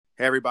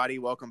Hey, everybody.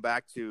 Welcome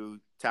back to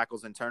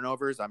Tackles and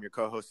Turnovers. I'm your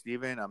co-host,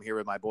 Steven. I'm here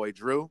with my boy,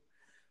 Drew.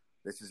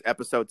 This is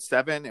episode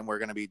 7, and we're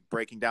going to be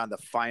breaking down the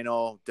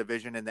final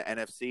division in the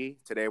NFC.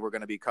 Today, we're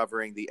going to be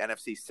covering the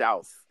NFC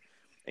South,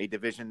 a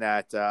division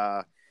that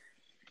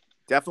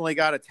definitely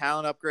got a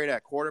talent upgrade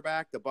at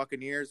quarterback. The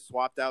Buccaneers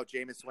swapped out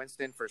Jameis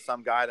Winston for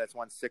some guy that's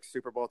won 6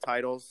 Super Bowl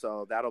titles,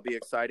 so that'll be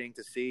exciting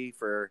to see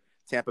for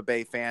Tampa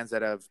Bay fans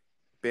that have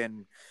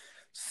been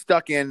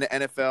stuck in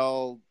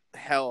NFL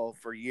hell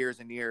for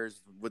years and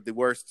years with the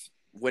worst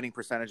winning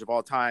percentage of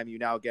all time. You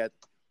now get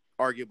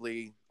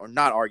arguably, or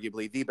not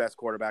arguably, the best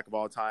quarterback of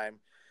all time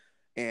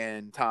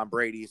in Tom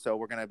Brady. So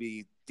we're going to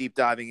be deep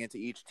diving into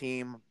each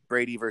team,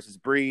 Brady versus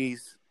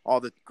Breeze, all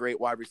the great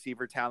wide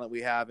receiver talent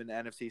we have in the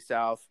NFC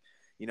South.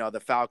 You know, the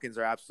Falcons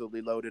are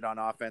absolutely loaded on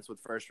offense with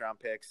first-round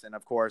picks. And,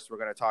 of course, we're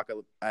going to talk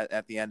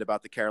at the end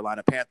about the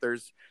Carolina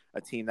Panthers, a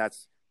team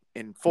that's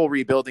in full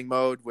rebuilding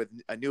mode with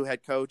a new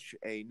head coach,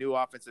 a new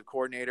offensive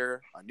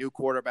coordinator, a new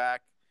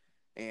quarterback,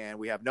 and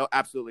we have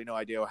absolutely no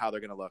idea how they're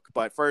going to look.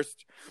 But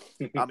first,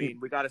 we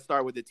got to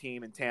start with the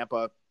team in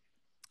Tampa.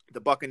 The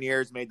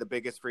Buccaneers made the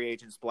biggest free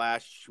agent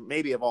splash,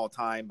 maybe of all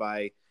time,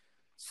 by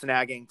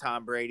snagging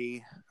Tom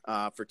Brady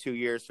for 2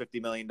 years,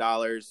 $50 million.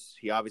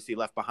 He obviously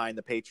left behind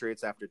the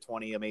Patriots after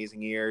 20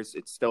 amazing years.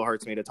 It still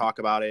hurts me to talk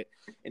about it.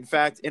 In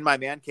fact, in my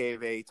man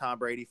cave, a Tom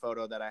Brady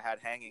photo that I had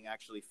hanging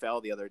actually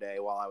fell the other day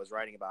while I was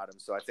writing about him.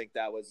 So I think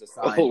that was a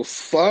sign. Oh,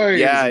 signs,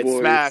 yeah, it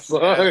boy, smashed,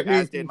 signs.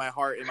 as did my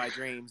heart in my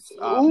dreams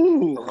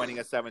for winning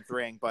a 7th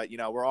ring. But,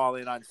 we're all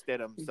in on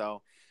Stidham,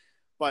 so...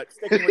 But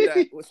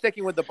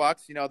sticking with the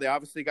Bucs, they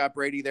obviously got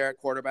Brady there at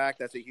quarterback.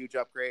 That's a huge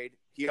upgrade.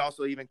 He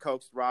also even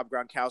coaxed Rob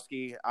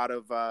Gronkowski out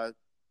of,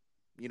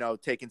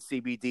 taking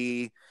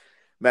CBD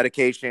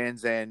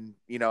medications and,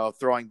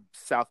 throwing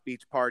South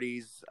Beach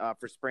parties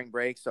for spring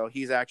break. So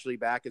he's actually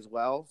back as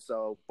well.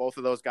 So both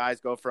of those guys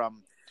go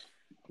from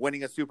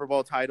winning a Super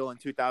Bowl title in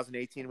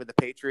 2018 with the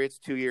Patriots.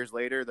 2 years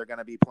later, they're going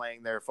to be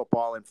playing their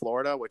football in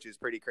Florida, which is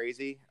pretty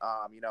crazy.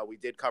 We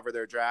did cover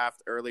their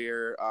draft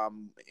earlier,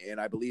 and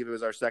I believe it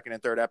was our second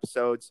and third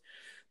episodes.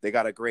 They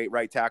got a great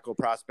right tackle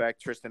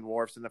prospect, Tristan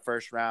Wirfs, in the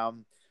first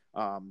round.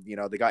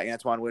 They got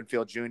Antoine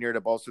Winfield Jr. to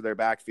bolster their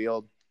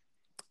backfield.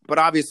 But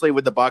obviously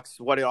with the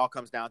Bucs, what it all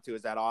comes down to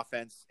is that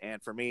offense.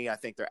 And for me, I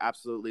think they're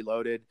absolutely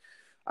loaded.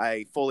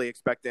 I fully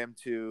expect them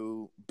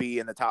to be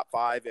in the top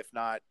 5, if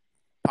not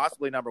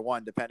possibly number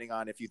 1, depending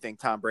on if you think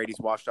Tom Brady's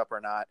washed up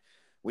or not.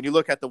 When you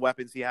look at the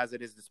weapons he has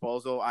at his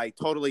disposal, I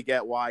totally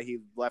get why he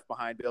left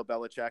behind Bill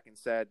Belichick and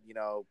said,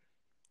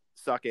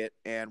 suck it,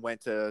 and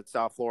went to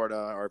South Florida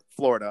or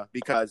Florida,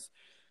 because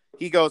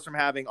he goes from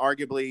having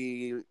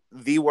arguably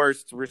the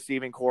worst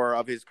receiving core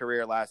of his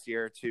career last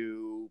year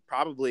to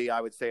probably,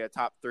 I would say, a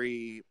top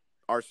 3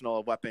 arsenal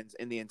of weapons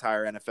in the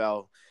entire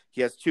NFL.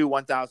 He has 2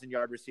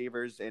 1,000-yard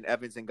receivers in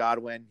Evans and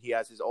Godwin. He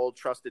has his old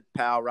trusted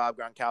pal, Rob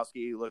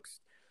Gronkowski, who looks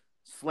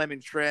slim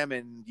and trim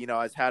and,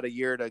 has had a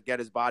year to get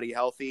his body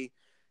healthy.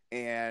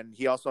 And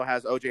he also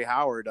has OJ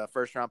Howard, a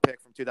first-round pick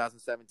from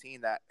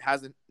 2017 that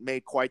hasn't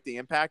made quite the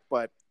impact,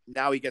 but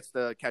now he gets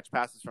to catch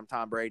passes from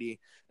Tom Brady.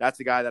 That's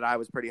a guy that I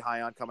was pretty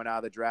high on coming out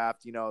of the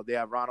draft. They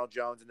have Ronald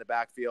Jones in the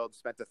backfield,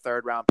 spent the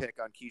 3rd-round pick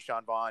on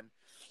Keyshawn Vaughn.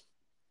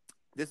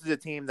 This is a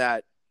team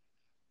that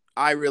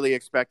I really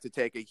expect to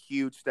take a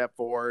huge step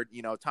forward.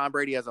 Tom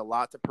Brady has a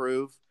lot to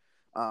prove,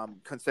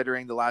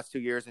 considering the last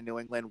 2 years in New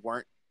England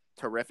weren't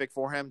terrific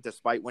for him.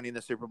 Despite winning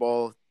the Super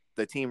Bowl,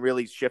 the team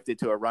really shifted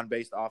to a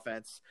run-based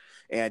offense,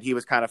 and he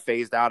was kind of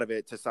phased out of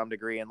it to some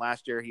degree. And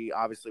last year, he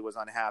obviously was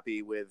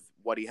unhappy with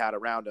what he had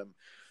around him.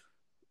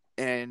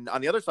 And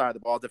on the other side of the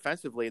ball,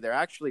 defensively, they're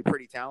actually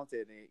pretty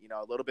talented,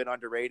 a little bit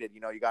underrated.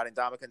 You got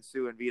Ndamukong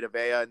Suh and Vita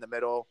Vea in the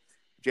middle,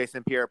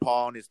 Jason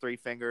Pierre-Paul and his 3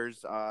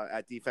 fingers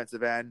at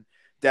defensive end,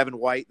 Devin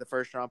White, the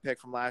first-round pick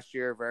from last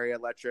year, very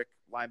electric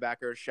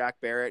linebacker, Shaq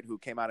Barrett, who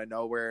came out of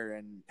nowhere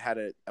and had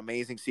an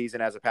amazing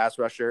season as a pass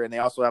rusher, and they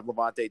also have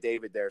Levante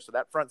David there. So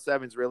that front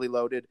 7's really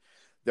loaded.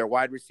 Their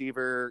wide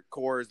receiver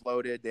core is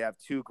loaded. They have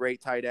 2 great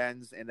tight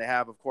ends, and they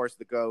have, of course,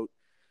 the GOAT,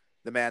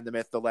 the man, the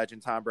myth, the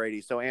legend, Tom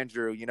Brady. So,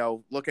 Andrew,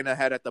 looking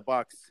ahead at the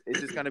Bucs,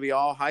 is this going to be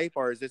all hype,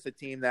 or is this a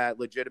team that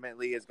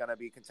legitimately is going to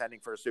be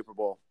contending for a Super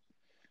Bowl?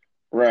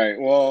 Right.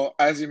 Well,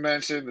 as you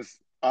mentioned,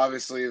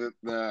 obviously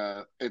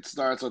it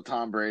starts with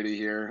Tom Brady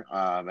here,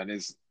 and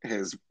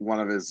his one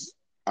of his,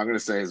 I'm going to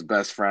say, his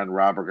best friend,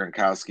 Robert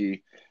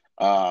Gronkowski.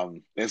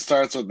 It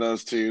starts with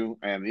those two,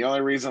 and the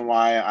only reason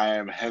why I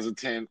am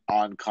hesitant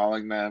on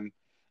calling them,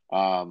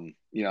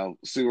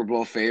 Super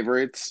Bowl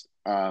favorites,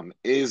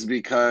 is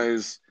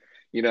because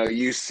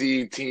you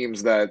see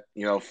teams that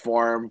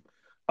form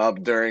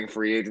up during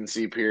free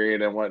agency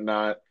period and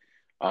whatnot.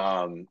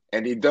 And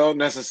you don't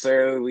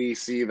necessarily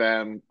see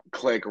them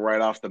click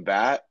right off the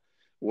bat,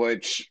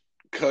 which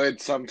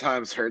could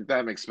sometimes hurt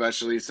them,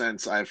 especially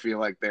since I feel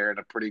like they're in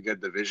a pretty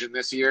good division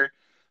this year,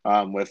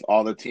 with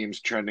all the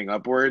teams trending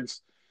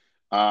upwards.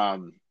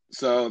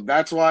 So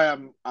that's why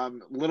I'm a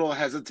little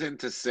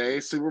hesitant to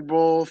say Super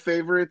Bowl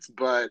favorites,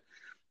 but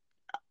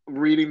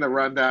reading the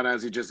rundown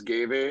as you just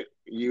gave it,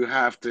 you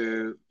have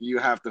to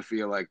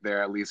feel like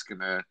they're at least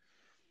gonna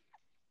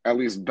at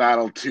least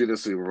battle to the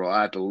Super Bowl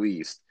at the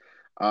least.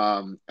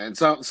 And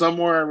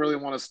somewhere I really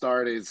want to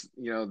start is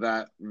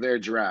that their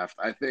draft.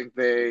 I think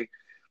they,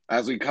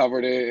 as we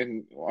covered it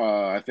in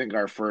I think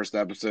our first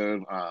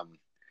episode.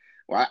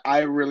 Well, I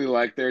really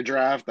like their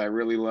draft. I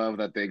really love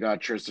that they got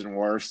Tristan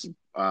Wirfs.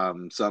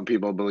 Some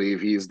people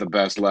believe he's the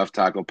best left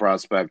tackle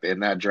prospect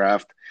in that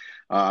draft.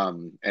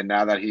 And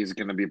now that he's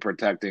going to be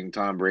protecting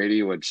Tom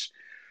Brady, which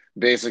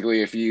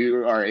basically, if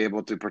you are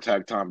able to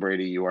protect Tom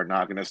Brady, you are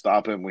not going to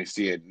stop him. We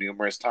see it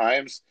numerous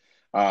times.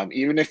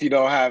 Even if you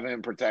don't have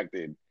him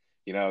protected,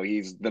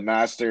 he's the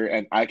master.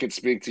 And I could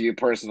speak to you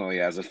personally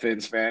as a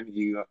Fins fan.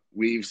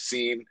 We've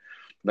seen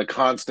the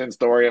constant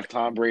story of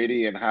Tom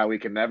Brady and how he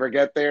can never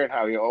get there and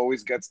how he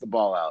always gets the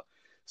ball out.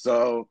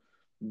 So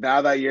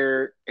now that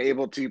you're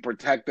able to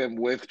protect them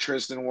with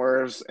Tristan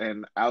Wirfs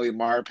and Ali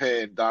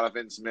Marpet and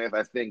Donovan Smith,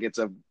 I think it's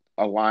a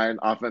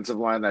offensive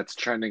line that's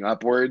trending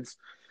upwards.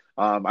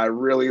 I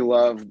really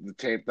love the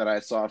tape that I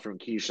saw from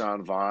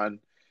Keyshawn Vaughn.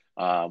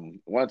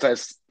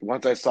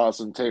 Once I saw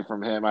some tape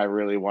from him, I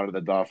really wanted the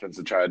Dolphins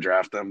to try to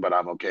draft him, but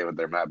I'm okay with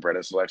their Matt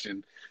Breida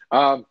selection.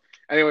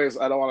 Anyways,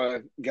 I don't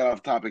want to get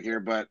off topic here,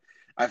 but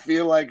I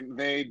feel like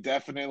they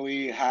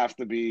definitely have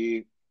to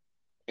be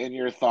in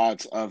your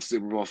thoughts of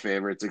Super Bowl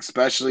favorites,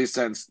 especially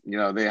since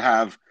they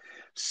have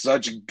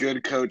such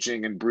good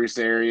coaching in Bruce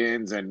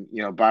Arians and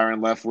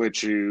Byron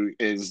Leftwich, who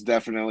is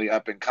definitely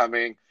up and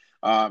coming.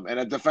 And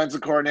a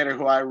defensive coordinator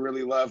who I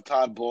really love,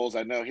 Todd Bowles.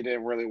 I know he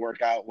didn't really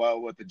work out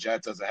well with the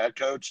Jets as a head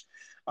coach,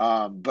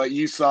 but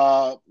you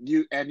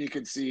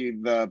could see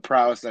the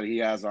prowess that he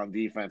has on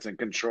defense and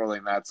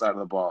controlling that side of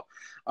the ball.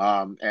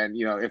 And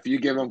if you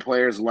give him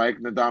players like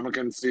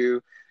Ndamukong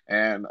Suh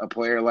and a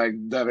player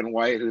like Devin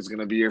White, who's going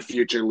to be your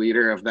future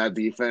leader of that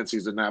defense,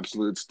 he's an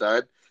absolute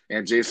stud,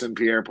 and Jason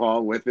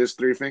Pierre-Paul with his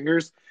three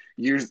fingers,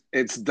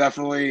 it's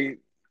definitely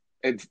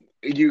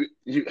you.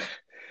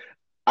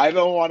 I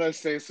don't want to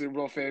say Super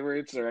Bowl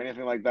favorites or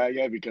anything like that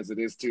yet because it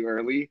is too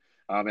early,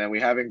 and we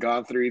haven't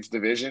gone through each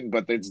division.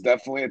 But it's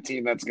definitely a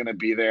team that's going to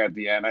be there at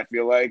the end, I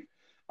feel like.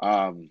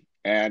 And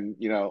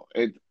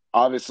it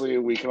obviously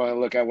we can only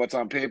look at what's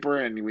on paper,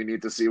 and we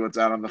need to see what's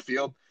out on the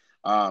field.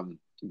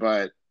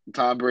 But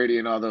Tom Brady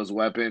and all those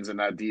weapons and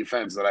that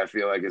defense that I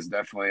feel like is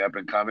definitely up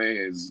and coming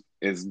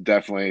is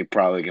definitely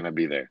probably going to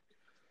be there.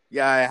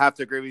 Yeah, I have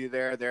to agree with you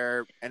there.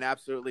 They're an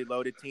absolutely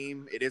loaded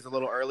team. It is a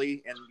little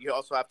early, and you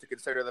also have to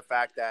consider the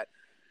fact that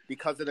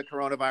because of the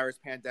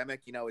coronavirus pandemic,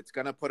 it's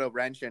going to put a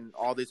wrench in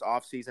all these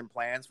off-season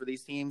plans for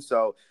these teams.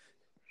 So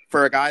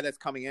for a guy that's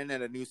coming in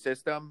a new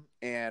system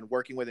and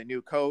working with a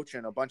new coach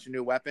and a bunch of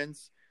new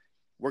weapons,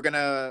 we're going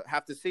to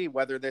have to see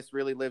whether this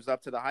really lives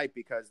up to the hype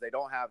because they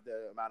don't have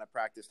the amount of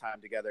practice time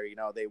together.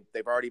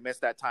 They've already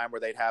missed that time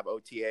where they'd have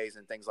OTAs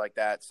and things like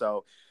that.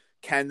 So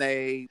can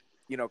they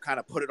kind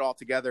of put it all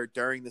together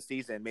during the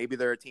season? Maybe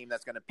they're a team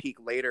that's going to peak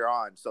later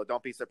on. So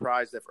don't be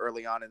surprised if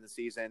early on in the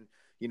season,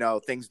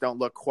 things don't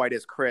look quite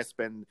as crisp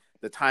and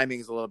the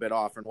timing's a little bit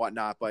off and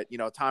whatnot. But,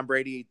 Tom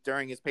Brady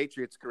during his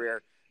Patriots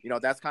career,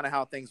 that's kind of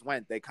how things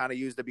went. They kind of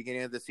used the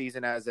beginning of the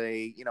season as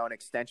an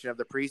extension of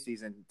the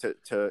preseason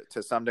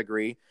to some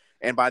degree.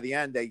 And by the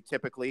end, they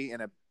typically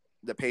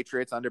the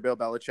Patriots under Bill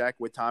Belichick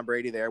with Tom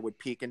Brady there would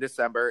peak in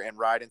December and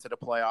ride into the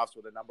playoffs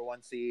with a number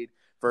one seed,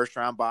 first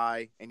round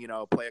bye, and,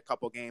 play a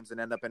couple games and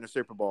end up in a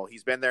Super Bowl.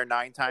 He's been there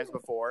 9 times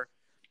before,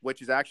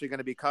 which is actually going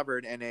to be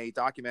covered in a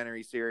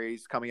documentary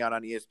series coming out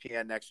on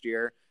ESPN next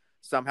year.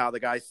 Somehow the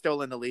guy's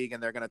still in the league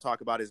and they're going to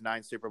talk about his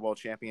 9 Super Bowl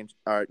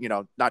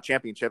not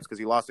championships because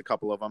he lost a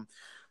couple of them.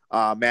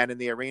 Man in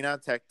the Arena,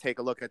 take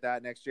a look at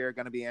that next year.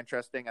 Going to be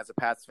interesting as a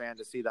Pats fan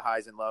to see the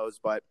highs and lows,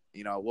 but,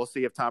 we'll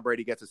see if Tom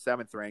Brady gets a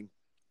 7th ring.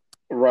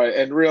 Right.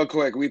 And real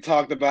quick, we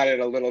talked about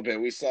it a little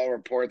bit. We saw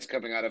reports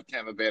coming out of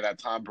Tampa Bay that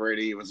Tom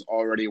Brady was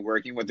already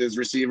working with his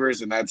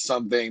receivers. And that's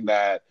something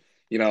that,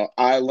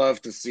 I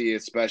love to see,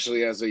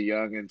 especially as a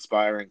young,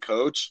 inspiring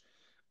coach.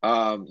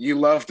 You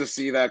love to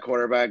see that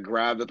quarterback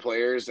grab the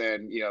players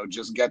and,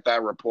 just get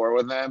that rapport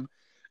with them.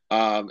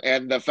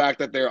 And the fact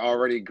that they're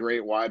already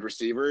great wide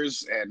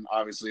receivers and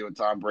obviously with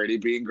Tom Brady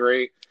being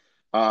great,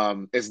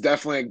 it's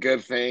definitely a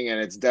good thing,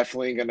 and it's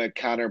definitely going to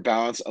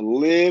counterbalance a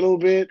little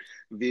bit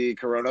the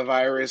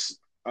coronavirus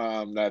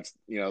that's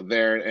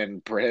there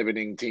and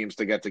prohibiting teams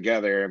to get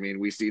together. I mean,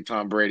 we see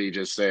Tom Brady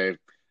just say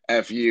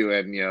 "F you"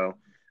 and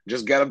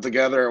just get them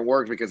together and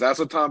work because that's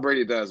what Tom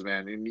Brady does,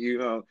 man. And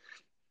you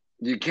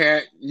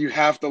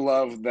have to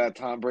love that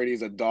Tom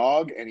Brady's a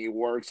dog and he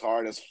works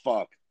hard as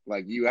fuck.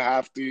 Like you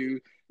have to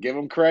give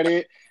him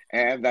credit,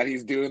 and that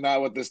he's doing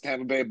that with this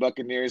Tampa Bay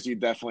Buccaneers. You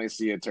definitely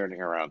see it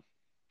turning around.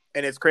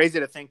 And it's crazy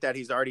to think that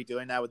he's already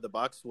doing that with the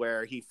Bucs,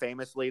 where he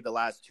famously the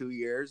last 2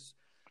 years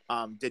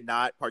did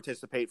not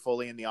participate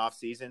fully in the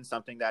offseason,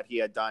 something that he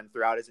had done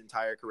throughout his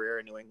entire career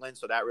in New England.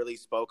 So that really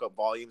spoke of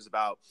volumes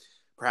about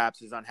perhaps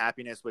his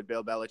unhappiness with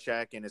Bill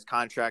Belichick and his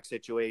contract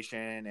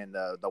situation and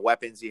the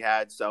weapons he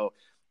had. So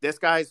this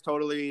guy's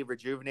totally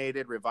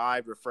rejuvenated,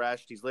 revived,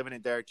 refreshed. He's living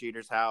in Derek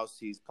Jeter's house.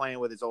 He's playing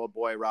with his old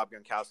boy, Rob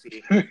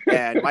Gronkowski,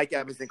 and Mike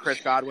Evans and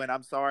Chris Godwin.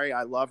 I'm sorry.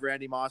 I love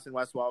Randy Moss and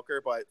Wes Welker,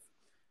 but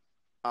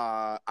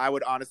I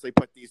would honestly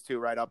put these two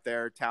right up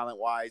there, talent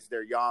wise.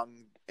 They're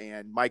young,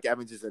 and Mike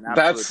Evans is an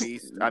absolute That's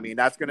beast. I mean,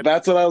 that's gonna.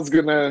 that's what I was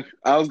gonna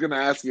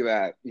ask you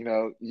that.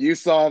 You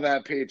saw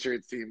that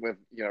Patriots team with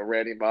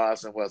Randy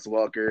Moss and Wes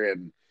Welker,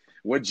 and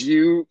would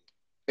you?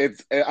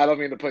 It's I don't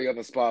mean to put you on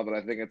the spot, but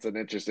I think it's an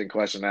interesting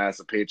question to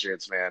ask a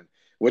Patriots fan.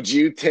 Would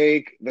you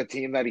take the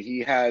team that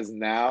he has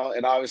now?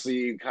 And obviously,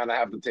 you kind of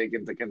have to take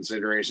into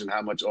consideration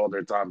how much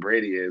older Tom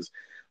Brady is.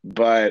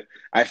 But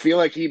I feel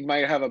like he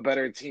might have a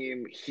better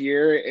team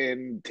here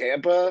in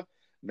Tampa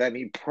than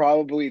he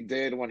probably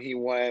did when he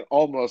went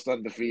almost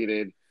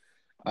undefeated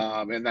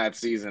in that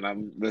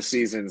season. The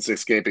season's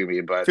escaping me,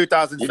 but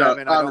 2007.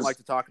 I don't honest, like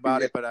to talk about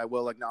yeah. it, but I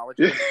will acknowledge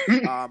it.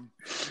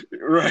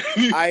 Right.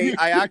 I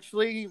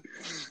actually,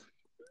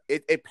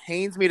 it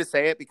pains me to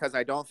say it because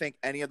I don't think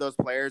any of those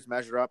players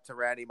measure up to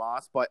Randy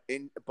Moss. But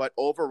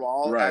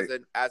overall, Right.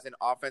 as an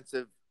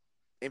offensive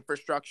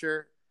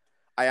infrastructure,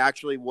 I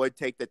actually would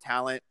take the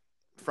talent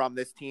from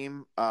this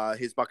team,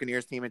 his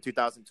Buccaneers team in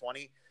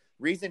 2020.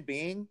 Reason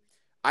being,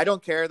 I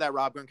don't care that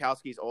Rob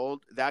Gronkowski's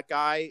old. That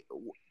guy,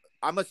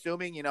 I'm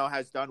assuming,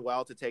 has done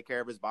well to take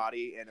care of his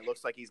body, and it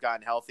looks like he's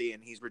gotten healthy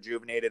and he's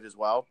rejuvenated as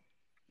well.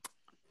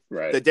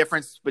 Right. The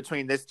difference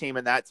between this team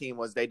and that team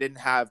was they didn't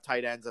have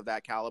tight ends of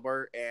that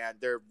caliber, and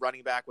their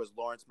running back was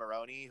Lawrence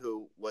Maroney,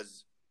 who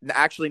was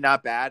actually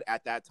not bad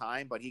at that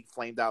time, but he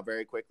flamed out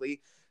very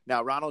quickly.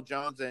 Now, Ronald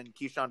Jones and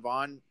Keyshawn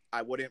Vaughn,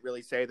 I wouldn't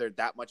really say they're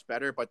that much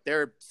better, but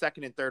they're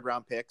second and third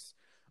round picks.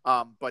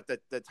 But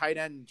the tight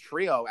end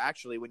trio,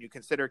 actually, when you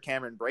consider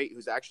Cameron Brate,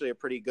 who's actually a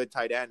pretty good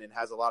tight end and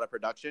has a lot of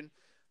production,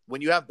 when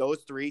you have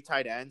those three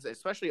tight ends,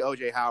 especially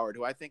OJ Howard,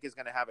 who I think is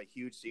going to have a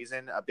huge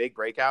season, a big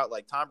breakout,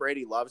 like Tom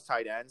Brady loves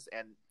tight ends,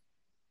 and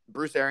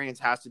Bruce Arians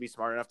has to be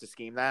smart enough to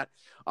scheme that.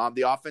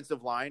 The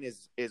offensive line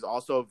is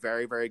also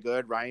very, very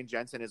good. Ryan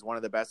Jensen is one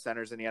of the best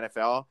centers in the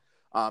NFL.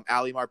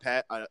 Ali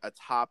Marpet, a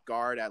top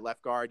guard at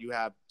left guard. You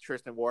have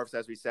Tristan Wirfs,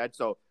 as we said.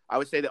 So I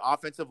would say the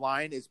offensive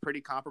line is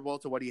pretty comparable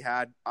to what he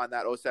had on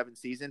that 07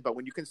 season. But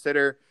when you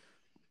consider,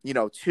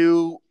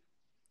 two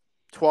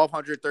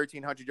 1,200,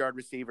 1,300-yard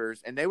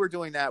receivers, and they were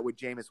doing that with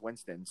Jameis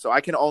Winston. So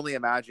I can only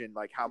imagine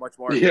how much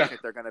more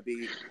efficient they're going to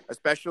be,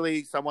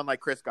 especially someone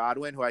like Chris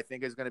Godwin, who I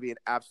think is going to be an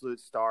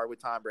absolute star with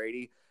Tom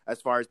Brady as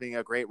far as being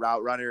a great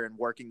route runner and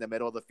working the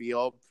middle of the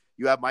field.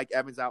 You have Mike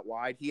Evans out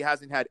wide. He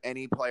hasn't had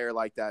any player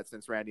like that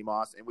since Randy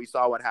Moss, and we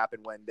saw what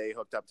happened when they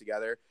hooked up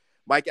together.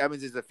 Mike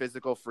Evans is a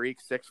physical freak,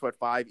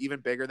 6'5", even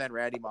bigger than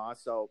Randy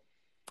Moss. So,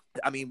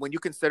 I mean, when you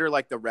consider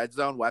the red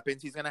zone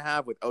weapons he's going to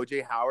have with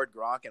OJ Howard,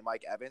 Gronk, and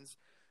Mike Evans,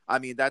 I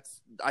mean,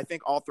 I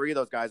think all three of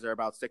those guys are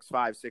about 6'5",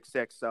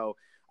 6'6". So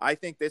I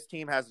think this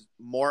team has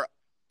more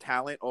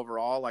talent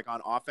overall,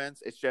 on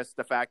offense. It's just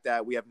the fact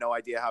that we have no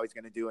idea how he's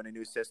going to do in a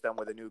new system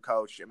with a new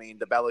coach. I mean,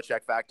 the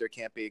Belichick factor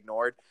can't be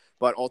ignored,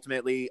 but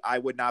ultimately I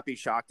would not be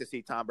shocked to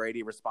see Tom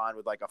Brady respond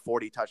with a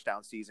 40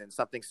 touchdown season,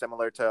 something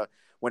similar to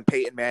when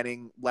Peyton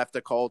Manning left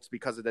the Colts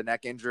because of the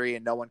neck injury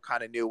and no one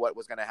kind of knew what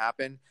was going to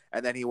happen.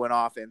 And then he went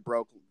off and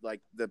broke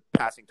the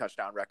passing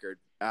touchdown record.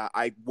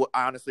 I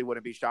honestly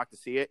wouldn't be shocked to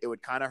see it. It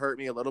would kind of hurt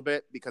me a little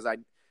bit because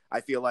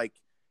I feel like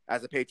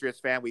as a Patriots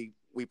fan,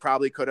 we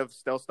probably could have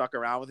still stuck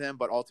around with him,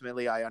 but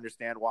ultimately I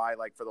understand why,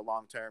 for the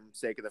long-term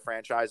sake of the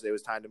franchise, it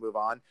was time to move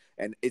on.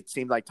 And it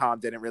seemed like Tom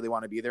didn't really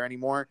want to be there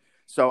anymore.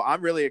 So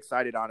I'm really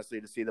excited,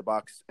 honestly, to see the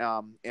Bucs.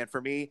 And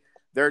for me,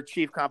 their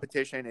chief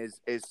competition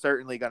is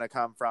certainly going to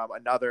come from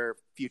another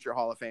future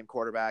Hall of Fame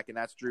quarterback, and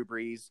that's Drew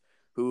Brees,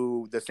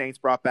 who the Saints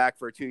brought back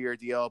for a 2-year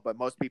deal, but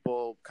most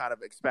people kind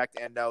of expect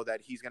and know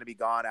that he's going to be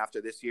gone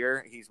after this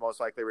year. He's most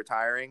likely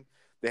retiring.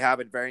 They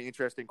have a very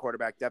interesting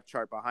quarterback depth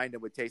chart behind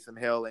him with Taysom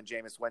Hill and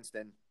Jameis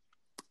Winston.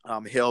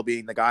 Hill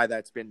being the guy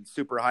that's been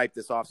super hyped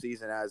this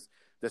offseason as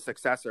the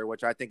successor,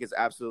 which I think is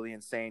absolutely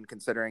insane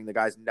considering the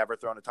guy's never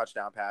thrown a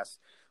touchdown pass.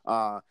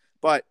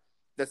 But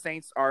the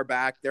Saints are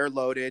back. They're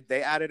loaded.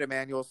 They added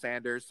Emmanuel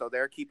Sanders, so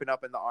they're keeping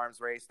up in the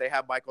arms race. They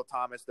have Michael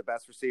Thomas, the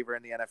best receiver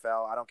in the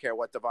NFL. I don't care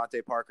what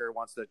Devontae Parker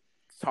wants to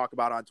talk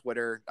about on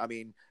Twitter. I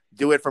mean,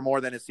 do it for more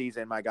than a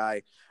season, my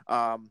guy.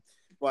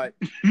 But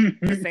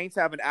the Saints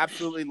have an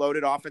absolutely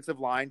loaded offensive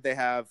line. They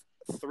have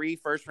 3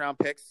 first-round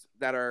picks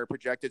that are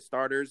projected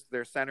starters.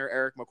 Their center,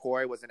 Eric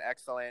McCoy, was an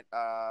excellent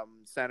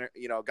center,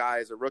 guy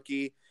as a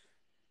rookie.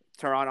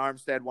 Teron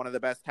Armstead, one of the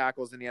best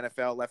tackles in the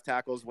NFL, left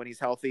tackles when he's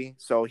healthy.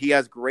 So he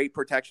has great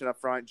protection up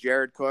front.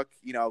 Jared Cook,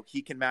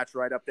 he can match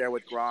right up there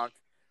with Gronk.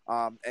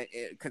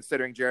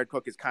 Considering Jared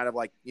Cook is kind of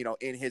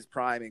in his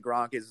prime and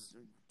Gronk is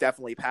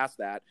definitely past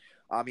that.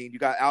 I mean, you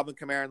got Alvin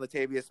Kamara and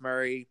Latavius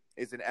Murray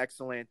is an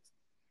excellent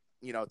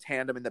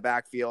tandem in the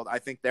backfield. I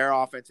think their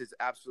offense is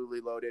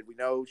absolutely loaded. We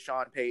know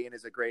Sean Payton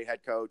is a great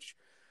head coach.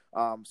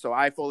 So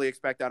I fully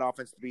expect that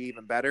offense to be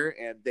even better.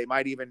 And they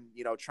might even,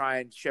 try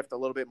and shift a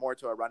little bit more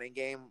to a running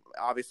game,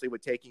 obviously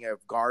with taking a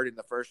guard in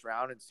the first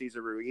round and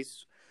Cesar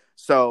Ruiz.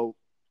 So,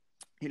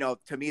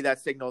 to me,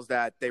 that signals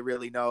that they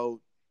really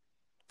know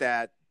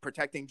that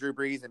protecting Drew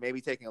Brees and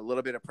maybe taking a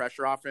little bit of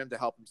pressure off him to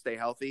help him stay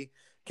healthy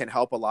can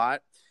help a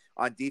lot.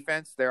 On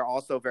defense, they're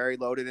also very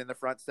loaded in the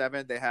front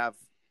seven. They have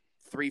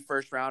 3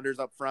 first-rounders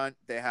up front.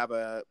 They have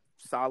a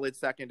solid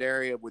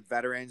secondary with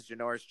veterans,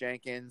 Janoris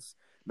Jenkins.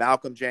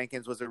 Malcolm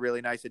Jenkins was a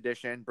really nice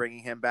addition, bringing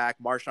him back.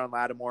 Marshawn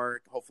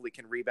Lattimore hopefully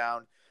can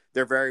rebound.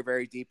 They're very,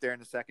 very deep there in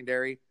the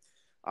secondary.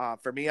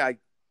 For me,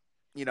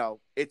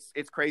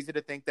 it's crazy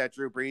to think that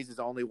Drew Brees has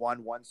only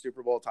won 1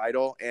 Super Bowl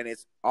title, and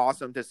it's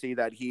awesome to see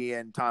that he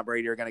and Tom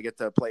Brady are going to get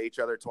to play each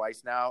other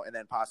twice now, and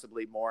then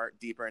possibly more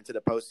deeper into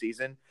the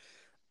postseason.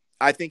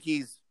 I think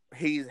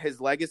his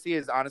legacy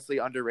is honestly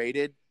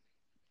underrated.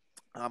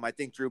 I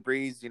think Drew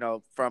Brees,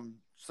 from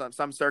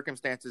some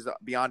circumstances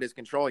beyond his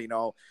control,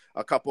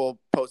 a couple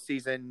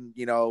postseason,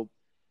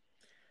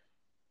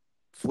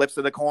 flips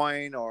of the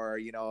coin, or,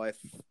 if,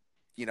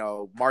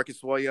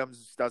 Marcus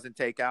Williams doesn't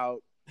take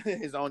out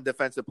his own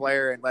defensive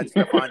player and let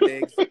Stephon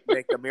Diggs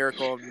make a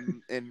miracle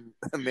in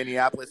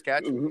Minneapolis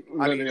catch. Drew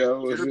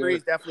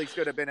Brees definitely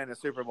should have been in a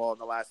Super Bowl in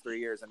the last 3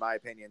 years, in my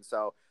opinion.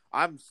 So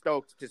I'm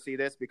stoked to see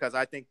this, because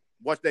I think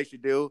what they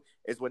should do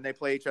is when they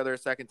play each other a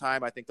second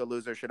time, I think the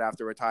loser should have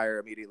to retire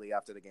immediately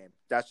after the game.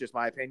 That's just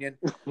my opinion.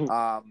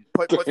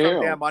 Put some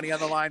damn money on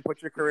the line.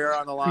 Put your career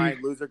on the line.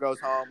 Loser goes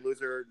home.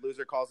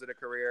 Loser calls it a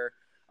career.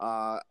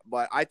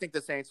 But I think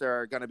the Saints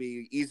are going to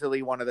be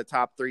easily one of the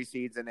top 3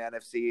 seeds in the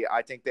NFC.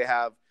 I think they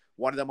have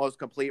one of the most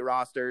complete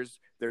rosters.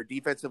 Their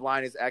defensive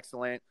line is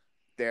excellent.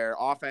 Their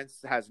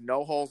offense has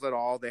no holes at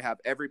all. They have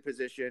every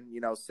position,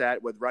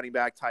 set with running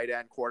back, tight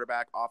end,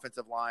 quarterback,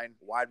 offensive line,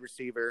 wide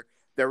receiver.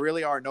 There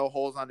really are no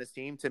holes on this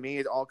team. To me,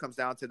 it all comes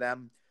down to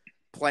them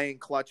playing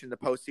clutch in the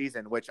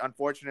postseason, which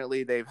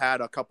unfortunately they've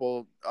had a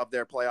couple of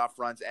their playoff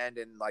runs end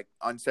in like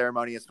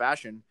unceremonious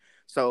fashion.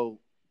 So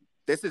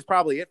this is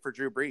probably it for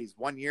Drew Brees.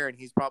 1 year and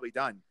he's probably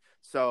done.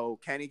 So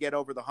can he get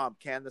over the hump?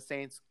 Can the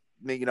Saints,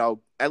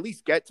 at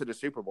least get to the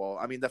Super Bowl?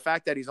 I mean, the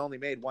fact that he's only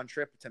made 1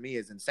 trip to me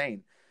is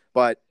insane.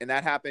 And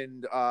that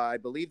happened, I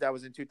believe that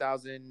was in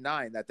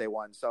 2009 that they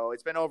won. So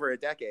it's been over a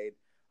decade.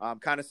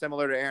 Kind of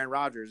similar to Aaron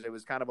Rodgers. It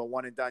was kind of a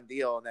one and done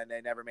deal, and then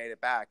they never made it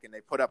back. And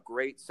they put up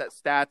great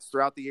stats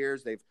throughout the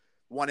years. They've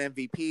won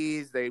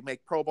MVPs. They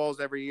make Pro Bowls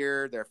every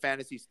year. They're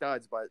fantasy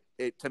studs. But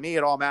to me,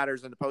 it all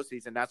matters in the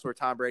postseason. That's where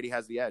Tom Brady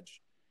has the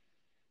edge.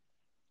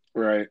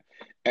 Right.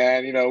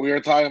 And, we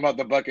were talking about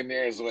the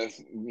Buccaneers with,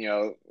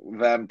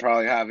 them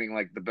probably having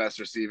like the best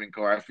receiving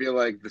core. I feel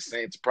like the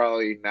Saints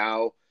probably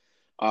now,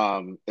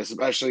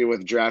 especially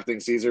with drafting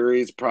Cesar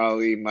Ruiz,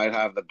 probably might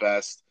have the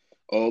best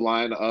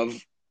O-line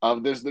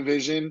of this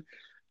division.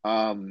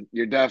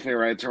 You're definitely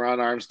right. Teron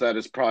Armstead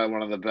is probably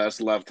one of the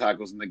best left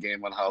tackles in the game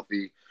when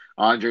healthy.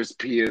 Andres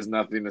P is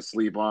nothing to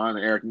sleep on.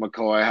 Eric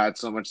McCoy had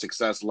so much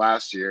success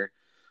last year.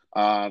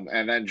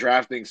 And then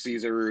drafting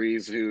Cesar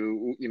Ruiz,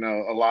 who,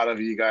 a lot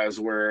of you guys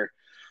were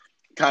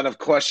kind of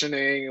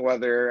questioning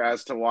whether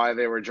as to why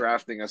they were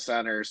drafting a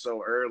center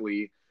so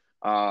early.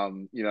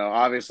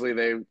 Obviously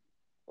they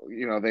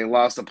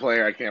lost a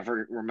player. I can't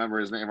remember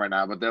his name right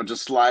now, but they'll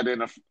just slide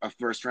in a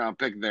first-round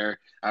pick there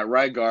at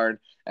right guard.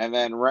 And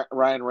then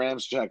Ryan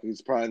Ramczyk,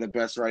 who's probably the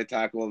best right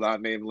tackle,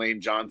 not named Lane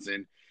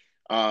Johnson,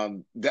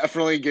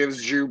 definitely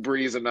gives Drew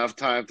Brees enough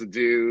time to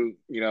do,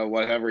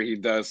 whatever he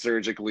does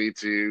surgically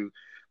to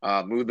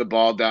move the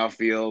ball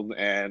downfield.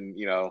 And,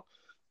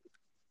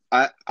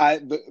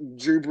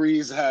 Drew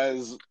Brees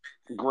has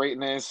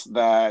greatness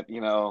that,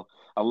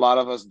 a lot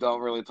of us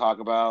don't really talk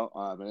about.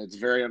 And it's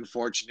very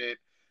unfortunate.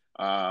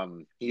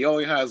 He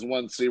only has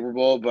 1 Super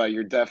Bowl, but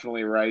you're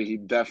definitely right. He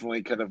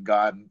definitely could have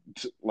gotten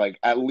like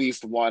at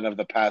least one of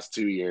the past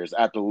 2 years,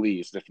 at the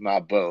least, if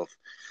not both.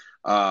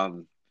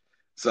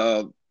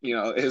 So,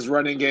 his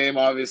running game,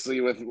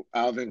 obviously, with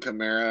Alvin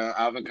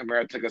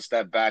Kamara took a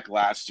step back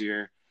last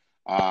year.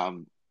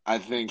 I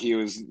think he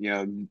was,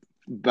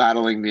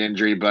 battling the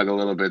injury bug a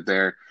little bit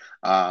there.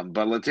 But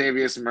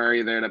Latavius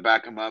Murray there to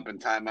back him up, and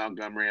Ty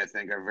Montgomery, I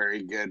think, are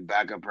very good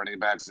backup running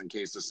backs in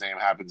case the same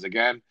happens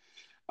again.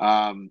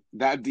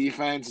 That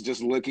defense,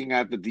 just looking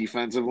at the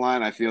defensive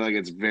line, I feel like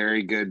it's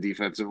very good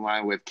defensive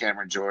line with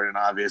Cameron Jordan,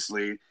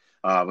 obviously,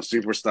 a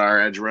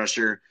superstar edge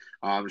rusher.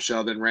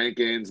 Sheldon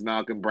Rankins,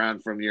 Malcolm Brown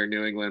from your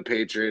New England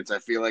Patriots. I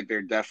feel like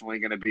they're definitely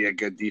going to be a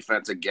good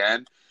defense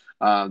again.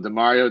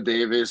 Demario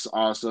Davis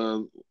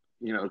also,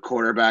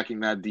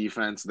 quarterbacking that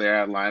defense there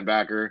at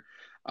linebacker.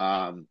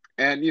 And,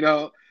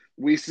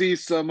 we see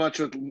so much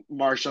with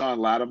Marshawn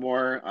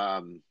Lattimore.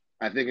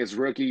 I think his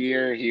rookie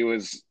year, he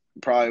was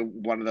probably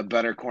one of the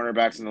better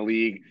cornerbacks in the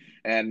league,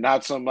 and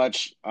not so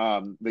much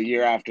the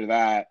year after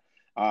that.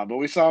 But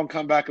we saw him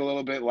come back a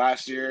little bit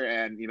last year,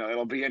 and,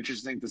 it'll be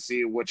interesting to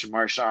see which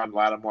Marshawn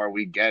Lattimore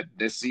we get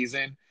this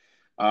season.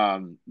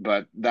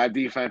 But that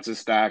defense is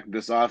stacked.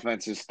 This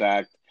offense is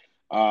stacked.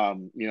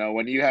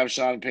 When you have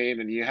Sean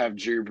Payton and you have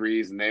Drew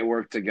Brees and they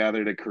work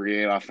together to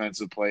create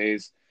offensive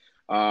plays,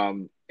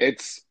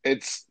 it's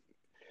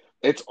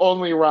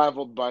only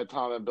rivaled by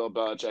Tom and Bill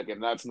Belichick,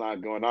 and that's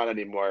not going on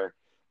anymore.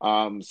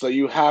 So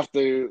you have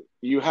to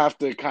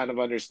kind of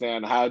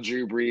understand how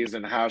Drew Brees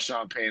and how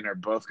Sean Payton are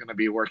both going to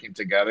be working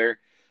together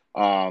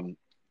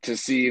to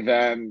see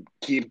them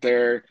keep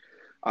their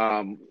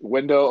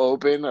window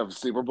open of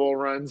Super Bowl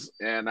runs,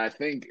 and I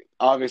think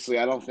obviously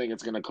I don't think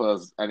it's going to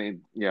close any.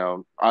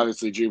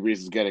 Obviously Drew Brees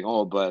is getting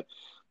old, but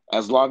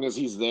as long as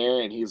he's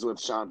there and he's with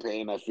Sean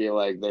Payton, I feel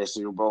like their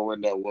Super Bowl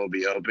window will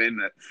be open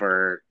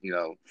for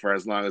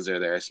as long as they're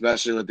there,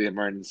 especially with the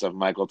emergence of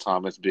Michael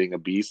Thomas being a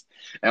beast.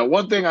 And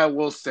one thing I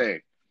will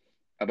say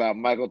about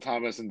Michael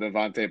Thomas and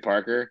Devontae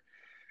Parker,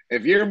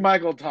 if you're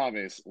Michael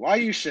Thomas, why are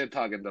you shit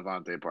talking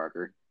Devontae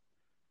Parker?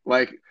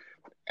 Like,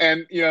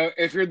 and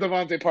if you're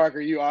Devontae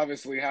Parker, you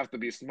obviously have to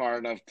be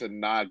smart enough to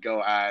not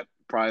go at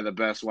probably the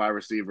best wide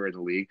receiver in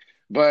the league.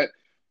 But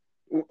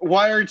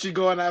why aren't you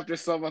going after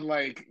someone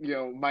like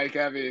Mike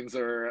Evans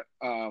or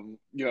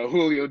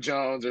Julio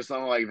Jones or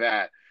something like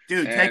that?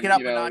 Dude, take it up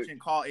a notch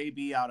and call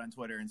AB out on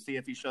Twitter and see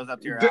if he shows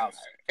up to your house.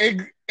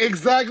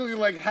 Exactly,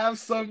 like have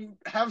some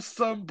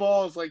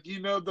balls. Like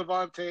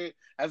Devontae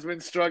has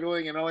been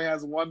struggling and only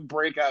has one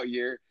breakout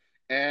year.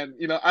 And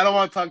I don't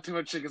want to talk too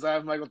much shit because I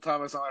have Michael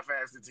Thomas on my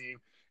fantasy team,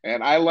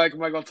 and I like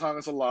Michael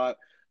Thomas a lot.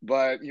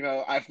 But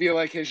I feel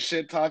like his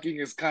shit talking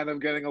is kind of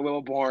getting a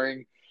little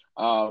boring.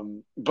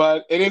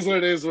 But it is what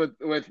it is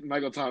with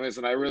Michael Thomas,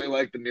 and I really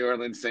like the New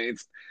Orleans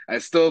Saints. I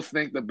still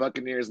think the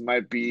Buccaneers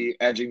might be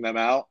edging them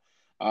out.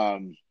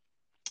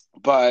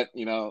 But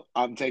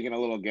I'm taking a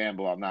little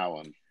gamble on that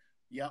one.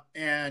 Yep.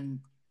 And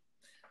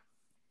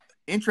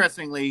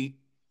interestingly,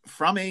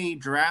 from a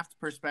draft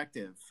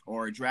perspective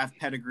or a draft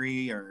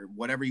pedigree or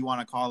whatever you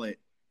want to call it,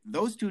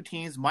 those two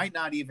teams might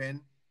not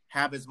even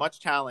have as much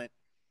talent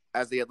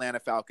as the Atlanta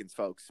Falcons,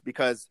 folks,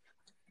 because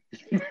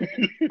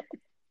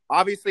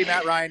obviously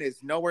Matt Ryan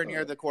is nowhere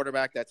near the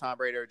quarterback that Tom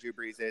Brady or Drew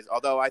Brees is,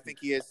 although I think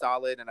he is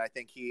solid and I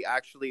think he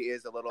actually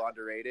is a little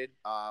underrated.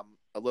 A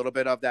little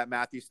bit of that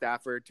Matthew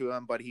Stafford to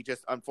him, but he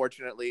just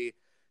unfortunately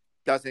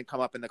doesn't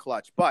come up in the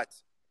clutch. But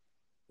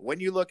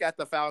when you look at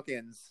the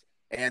Falcons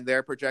and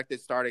their projected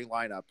starting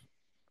lineup,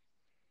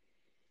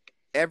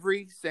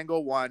 every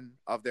single one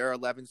of their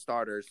 11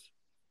 starters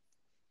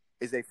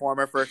is a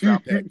former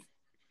first-round pick.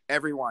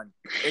 Everyone.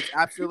 It's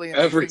absolutely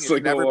amazing. It's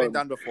never been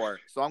done before.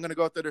 So I'm going to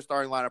go through their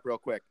starting lineup real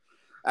quick.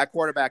 At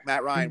quarterback,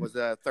 Matt Ryan was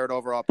a third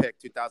overall pick,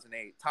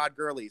 2008. Todd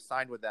Gurley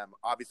signed with them,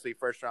 obviously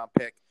first-round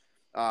pick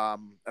a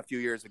few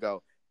years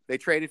ago. They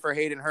traded for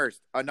Hayden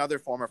Hurst, another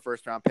former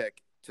first-round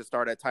pick, to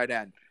start at tight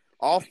end.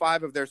 All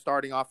 5 of their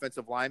starting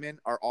offensive linemen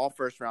are all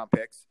first-round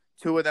picks.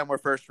 2 of them were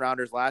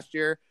first-rounders last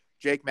year.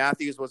 Jake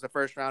Matthews was a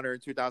first-rounder in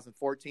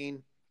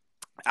 2014.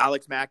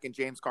 Alex Mack and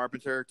James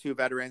Carpenter, 2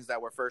 veterans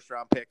that were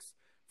first-round picks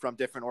from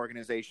different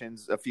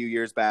organizations a few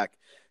years back.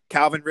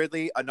 Calvin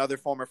Ridley, another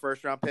former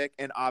first-round pick,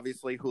 and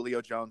obviously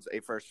Julio Jones, a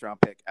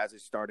first-round pick as a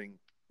starting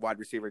wide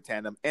receiver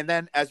tandem. And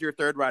then as your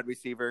third wide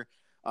receiver,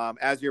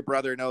 as your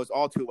brother knows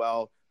all too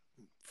well,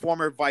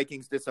 former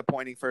Vikings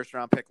disappointing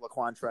first-round pick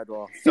Laquan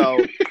Treadwell. So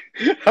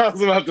I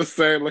was about to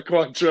say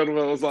Laquan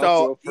Treadwell was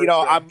also a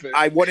first-round pick.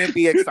 I wouldn't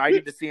be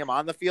excited to see him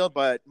on the field,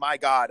 but my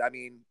God, I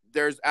mean,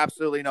 there's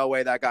absolutely no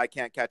way that guy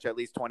can't catch at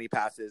least 20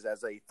 passes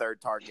as a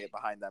third target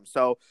behind them.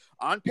 So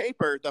on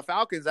paper, the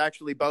Falcons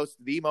actually boast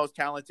the most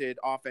talented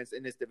offense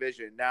in this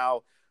division.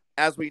 Now,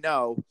 as we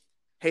know,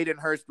 Hayden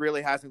Hurst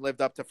really hasn't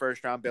lived up to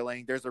first-round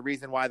billing. There's a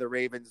reason why the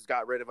Ravens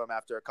got rid of him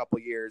after a couple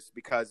years,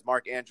 because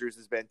Mark Andrews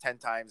has been 10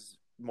 times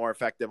more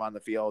effective on the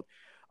field.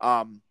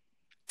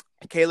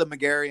 Caleb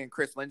McGarry and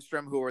Chris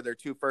Lindstrom, who were their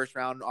 2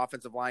 first-round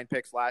offensive line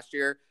picks last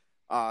year,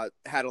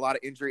 had a lot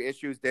of injury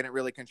issues, didn't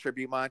really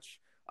contribute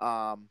much.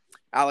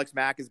 Alex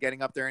Mack is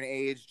getting up there in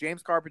age.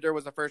 James Carpenter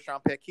was a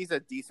first-round pick. He's a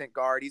decent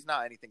guard. He's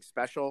not anything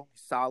special.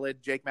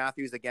 Solid. Jake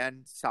Matthews,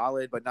 again,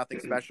 solid, but nothing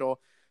special.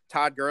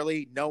 Todd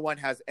Gurley, no one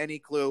has any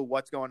clue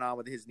what's going on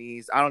with his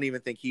knees. I don't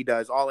even think he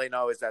does. All I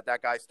know is that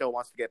guy still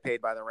wants to get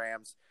paid by the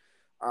Rams.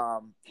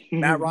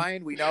 Matt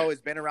Ryan, we know,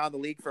 has been around the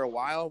league for a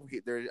while.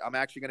 I'm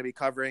actually going to be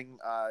covering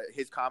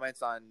his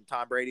comments on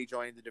Tom Brady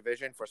joining the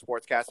division for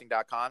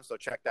sportscasting.com, so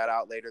check that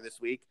out later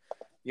this week.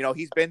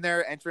 He's been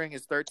there entering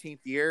his 13th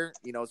year,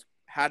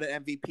 had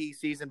an MVP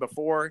season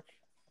before.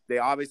 They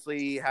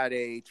obviously had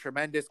a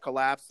tremendous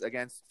collapse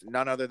against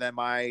none other than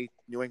my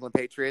New England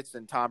Patriots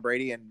and Tom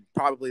Brady, and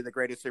probably the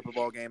greatest Super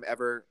Bowl game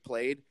ever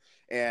played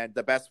and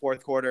the best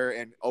fourth quarter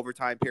and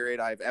overtime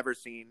period I've ever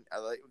seen.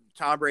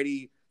 Tom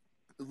Brady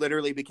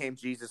literally became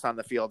Jesus on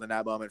the field in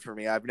that moment for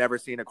me. I've never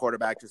seen a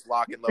quarterback just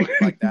lock and loaded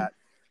like that.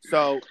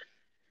 So,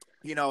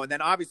 and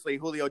then obviously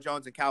Julio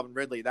Jones and Calvin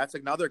Ridley, that's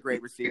another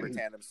great receiver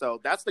tandem. So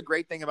that's the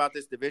great thing about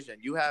this division.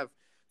 You have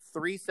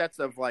 3 sets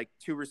of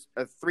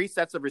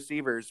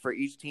receivers for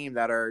each team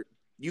that are,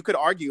 you could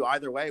argue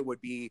either way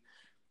would be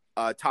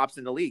tops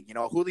in the league.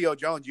 Julio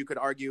Jones, you could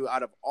argue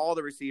out of all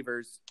the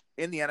receivers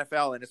in the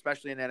NFL and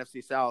especially in the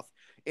NFC South,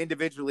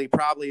 individually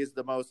probably is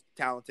the most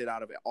talented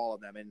out of all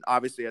of them, and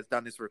obviously has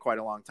done this for quite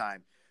a long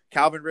time.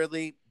 Calvin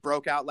Ridley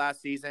broke out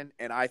last season,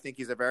 and I think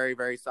he's a very,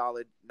 very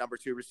solid number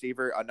 2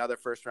 receiver, another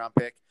first-round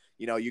pick.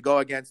 You go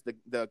against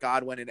the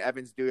Godwin and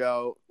Evans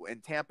duo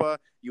in Tampa.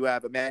 You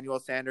have Emmanuel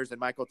Sanders and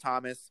Michael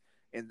Thomas,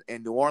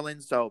 in New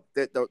Orleans. So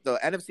the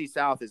NFC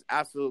South is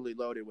absolutely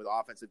loaded with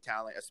offensive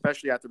talent,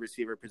 especially at the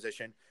receiver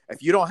position.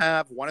 If you don't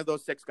have one of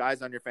those 6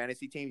 guys on your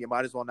fantasy team, you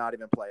might as well not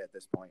even play at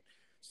this point.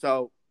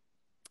 So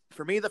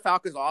for me, the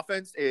Falcons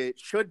offense, it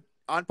should,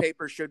 on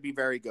paper, should be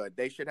very good.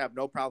 They should have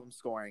no problem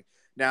scoring.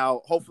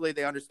 Now, hopefully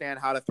they understand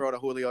how to throw to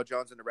Julio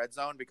Jones in the red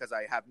zone, because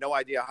I have no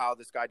idea how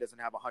this guy doesn't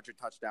have 100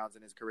 touchdowns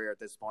in his career at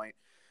this point.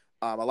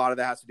 A lot of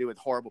that has to do with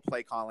horrible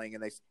play calling,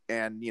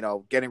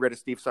 and getting rid of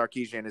Steve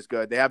Sarkisian is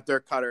good. They have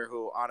Dirk Cutter,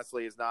 who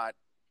honestly is not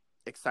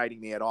exciting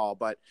me at all,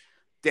 but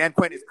Dan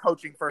Quinn is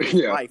coaching for his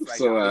life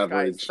right now. This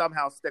guy is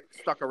somehow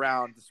stuck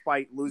around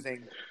despite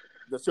losing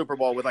the Super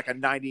Bowl with like a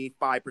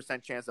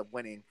 95% chance of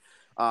winning.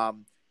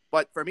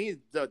 But for me,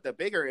 the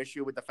bigger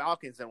issue with the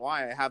Falcons and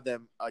why I have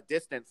them a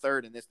distant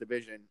third in this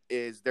division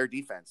is their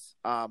defense.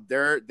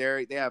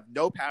 They have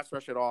no pass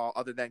rush at all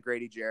other than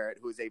Grady Jarrett,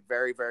 who is a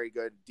very, very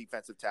good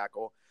defensive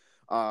tackle.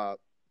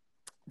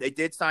 They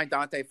did sign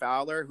Dante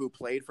Fowler, who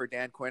played for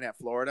Dan Quinn at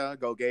Florida.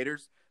 Go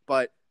Gators.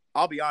 But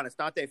I'll be honest,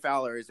 Dante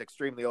Fowler is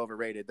extremely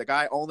overrated. The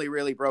guy only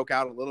really broke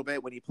out a little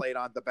bit when he played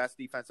on the best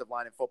defensive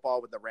line in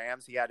football with the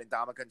Rams. He had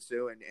Ndamukong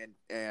Suh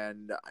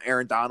and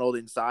Aaron Donald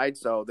inside,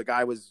 so the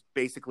guy was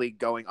basically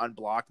going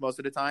unblocked most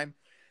of the time.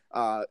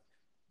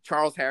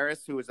 Charles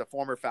Harris, who is a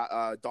former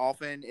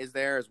Dolphin, is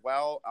there as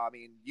well. I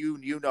mean,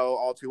 you know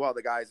all too well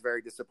the guy is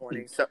very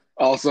disappointing. So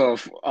also a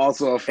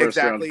first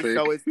round pick.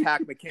 So is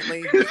Takk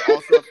McKinley, who's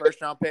also a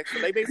first round pick.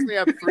 So they basically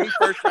have 3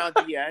 first round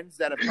DNs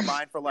that have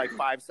combined for like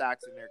 5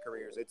 sacks in their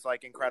careers. It's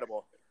like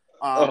incredible.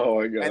 Oh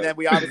my God. And then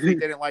we obviously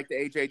didn't like the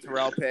AJ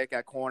Terrell pick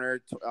at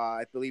corner.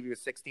 I believe he was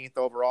 16th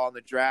overall in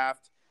the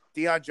draft.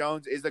 Deion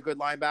Jones is a good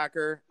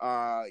linebacker.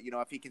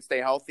 If he can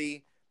stay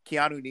healthy.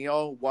 Keanu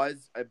Neal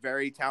was a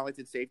very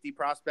talented safety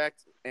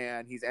prospect,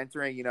 and he's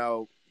entering,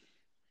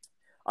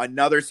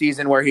 another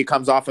season where he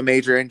comes off a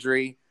major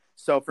injury.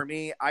 So for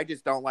me, I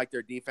just don't like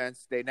their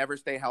defense. They never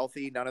stay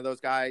healthy, none of those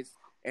guys.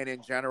 And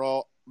in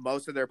general,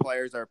 most of their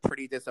players are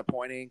pretty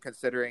disappointing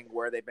considering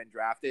where they've been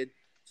drafted.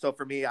 So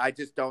for me, I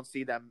just don't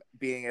see them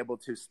being able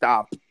to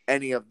stop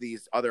any of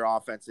these other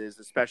offenses,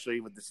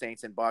 especially with the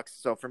Saints and Bucks.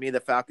 So for me,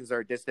 the Falcons are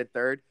a distant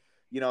third.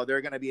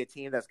 They're going to be a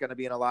team that's going to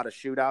be in a lot of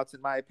shootouts,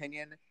 in my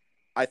opinion.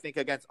 I think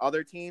against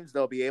other teams,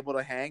 they'll be able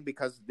to hang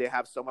because they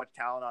have so much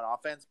talent on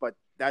offense, but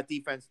that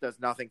defense does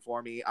nothing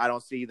for me. I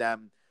don't see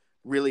them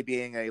really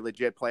being a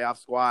legit playoff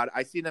squad.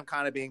 I see them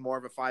kind of being more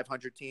of a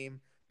 500 team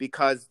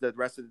because the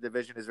rest of the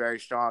division is very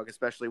strong,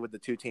 especially with the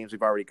 2 teams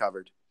we've already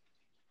covered.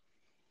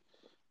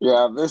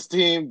 Yeah, this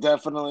team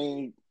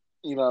definitely,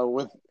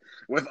 with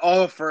all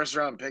the first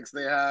round picks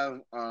they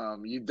have,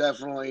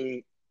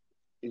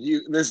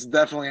 this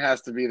definitely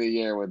has to be the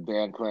year with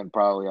Dan Quinn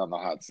probably on the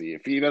hot seat.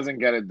 If he doesn't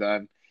get it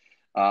done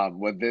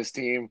with this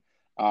team,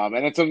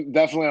 and it's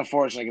definitely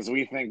unfortunate because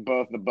we think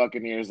both the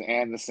Buccaneers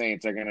and the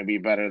Saints are going to be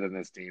better than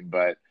this team.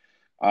 But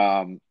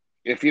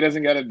if he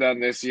doesn't get it done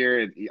this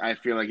year, I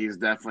feel like he's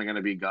definitely going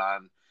to be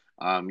gone.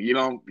 You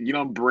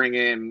don't bring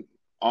in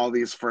all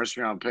these first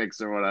round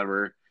picks or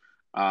whatever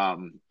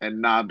and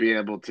not be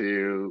able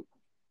to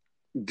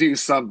do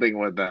something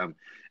with them.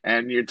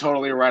 And you're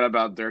totally right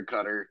about Dirk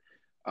Cutter.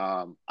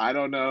 I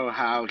don't know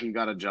how he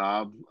got a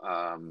job.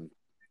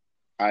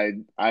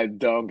 I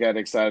don't get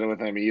excited with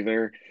him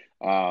either.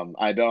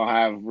 I don't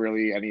have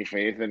really any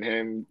faith in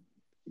him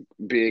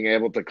being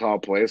able to call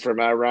plays for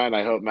Matt Ryan.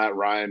 I hope Matt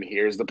Ryan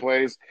hears the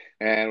plays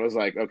and was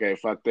like, okay,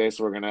 fuck this.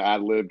 We're going to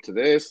ad lib to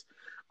this.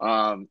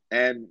 And,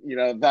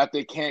 that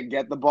they can't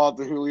get the ball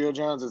to Julio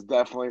Jones is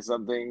definitely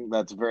something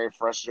that's very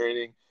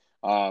frustrating,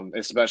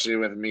 especially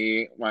with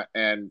me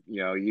and,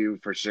 you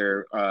for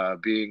sure,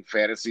 being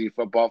fantasy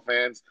football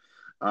fans.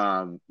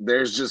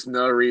 There's just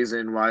no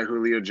reason why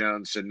Julio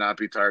Jones should not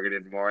be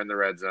targeted more in the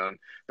red zone.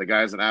 The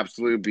guy's an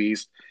absolute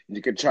beast.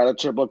 You could try to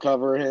triple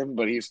cover him,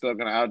 but he's still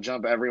going to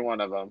outjump every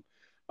one of them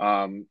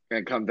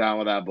and come down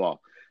with that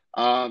ball.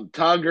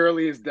 Todd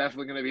Gurley is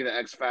definitely going to be the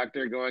X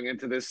factor going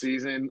into this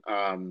season.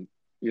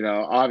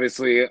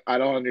 Obviously, I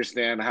don't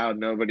understand how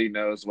nobody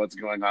knows what's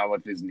going on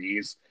with his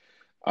knees.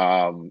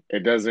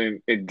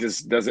 It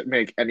just doesn't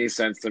make any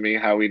sense to me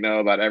how we know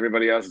about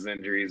everybody else's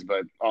injuries,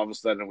 but all of a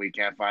sudden we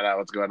can't find out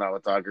what's going on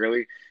with Todd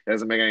Gurley. It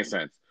doesn't make any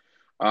sense.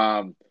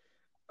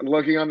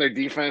 Looking on their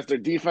defense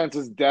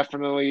is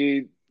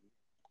definitely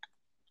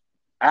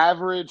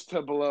average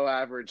to below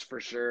average for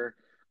sure.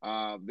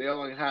 They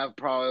only have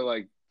probably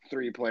like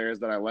 3 players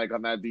that I like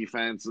on that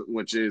defense,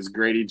 which is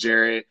Grady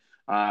Jarrett.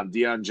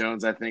 Deion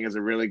Jones, I think, is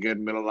a really good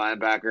middle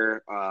linebacker.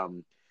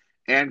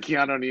 And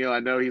Keanu Neal, I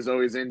know he's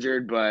always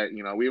injured, but,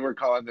 we were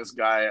calling this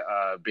guy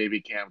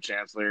baby Cam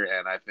Chancellor,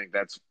 and I think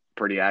that's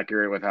pretty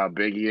accurate with how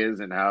big he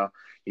is and how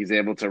he's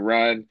able to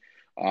run.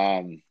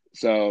 I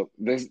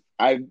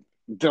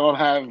don't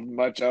have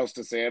much else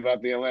to say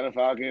about the Atlanta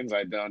Falcons.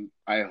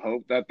 I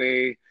hope that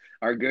they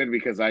are good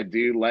because I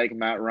do like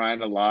Matt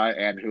Ryan a lot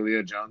and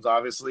Julio Jones,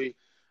 obviously.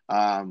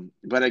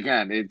 But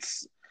again,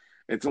 it's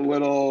a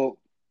little...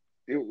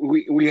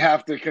 We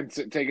have to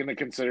take into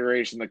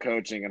consideration the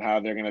coaching and how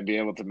they're going to be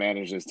able to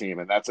manage this team.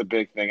 And that's a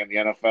big thing in the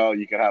NFL.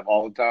 You can have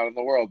all the talent in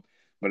the world.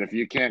 But if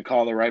you can't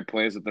call the right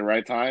plays at the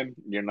right time,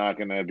 you're not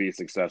going to be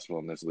successful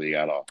in this league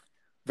at all.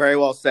 Very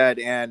well said.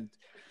 And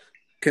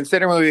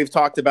considering we've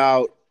talked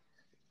about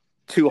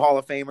two Hall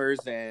of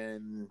Famers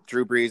and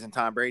Drew Brees and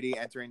Tom Brady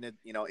entering the,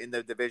 in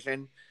the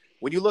division,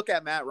 when you look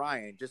at Matt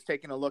Ryan, just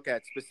taking a look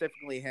at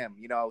specifically him,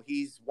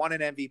 he's won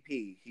an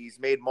MVP. He's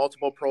made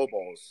multiple Pro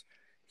Bowls.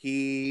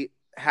 He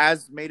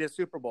has made a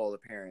Super Bowl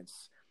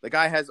appearance. The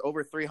guy has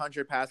over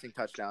 300 passing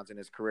touchdowns in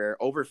his career,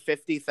 over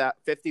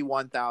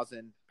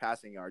 51,000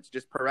 passing yards,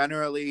 just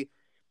perennially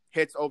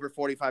hits over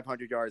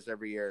 4,500 yards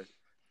every year.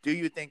 Do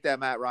you think that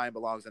Matt Ryan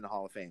belongs in the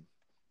Hall of Fame?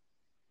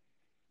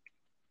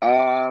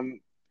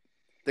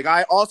 The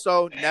guy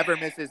also never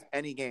misses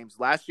any games.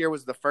 Last year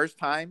was the first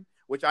time,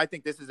 which I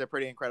think this is a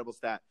pretty incredible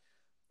stat.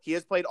 He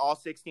has played all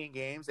 16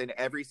 games in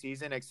every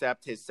season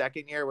except his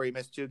second year where he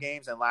missed 2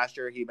 games, and last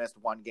year he missed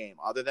 1 game.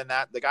 Other than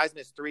that, the guy's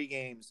missed 3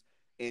 games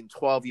in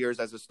 12 years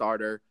as a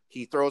starter.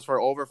 He throws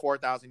for over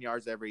 4,000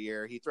 yards every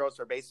year. He throws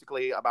for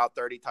basically about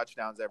 30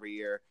 touchdowns every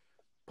year.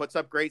 Puts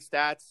up great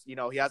stats.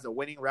 He has a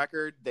winning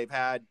record.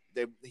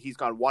 He's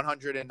gone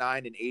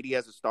 109 and 80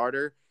 as a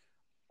starter.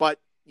 But,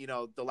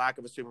 the lack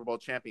of a Super Bowl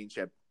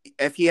championship.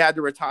 If he had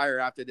to retire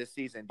after this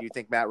season, do you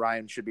think Matt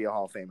Ryan should be a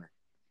Hall of Famer?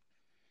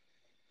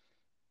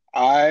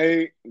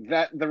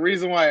 The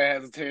reason why I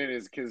hesitated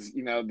is because,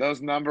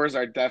 those numbers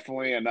are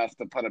definitely enough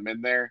to put him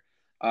in there.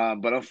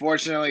 But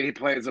unfortunately, he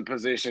plays a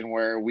position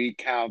where we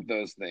count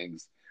those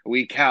things.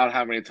 We count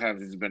how many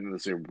times he's been in the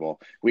Super Bowl.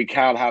 We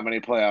count how many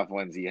playoff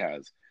wins he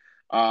has.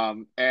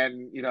 And,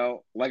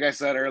 like I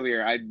said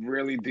earlier, I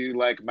really do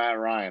like Matt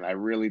Ryan. I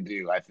really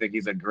do. I think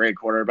he's a great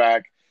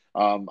quarterback.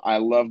 I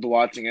loved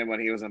watching him when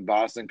he was in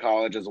Boston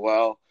College as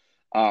well.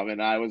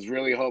 And I was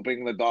really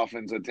hoping the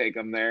Dolphins would take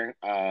him there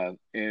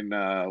in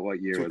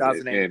what year was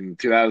it? In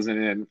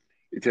 2008.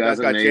 You guys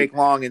got Jake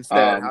Long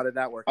instead. How did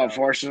that work out?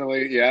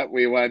 Unfortunately, yeah,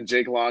 we went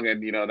Jake Long,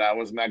 and, that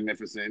was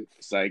magnificent.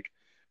 Psych.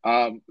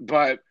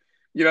 But,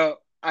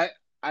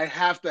 I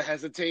have to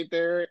hesitate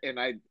there, and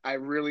I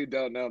really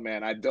don't know,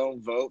 man. I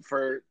don't vote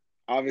for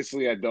Hall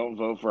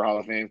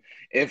of Fame.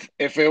 If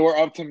it were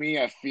up to me,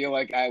 I feel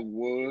like I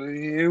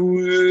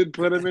would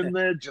put him in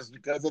there just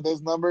because of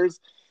those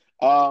numbers.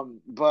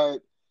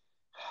 But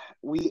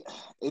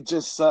it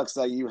just sucks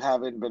that you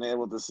haven't been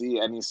able to see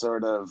any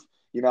sort of,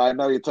 I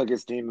know he took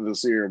his team to the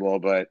Super Bowl,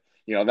 but,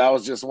 that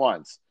was just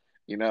once,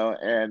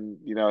 and,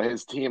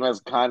 his team has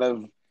kind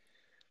of,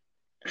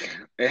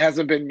 it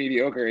hasn't been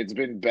mediocre. It's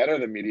been better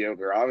than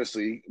mediocre,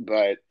 obviously,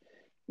 but,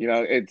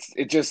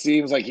 it just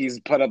seems like he's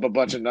put up a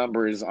bunch of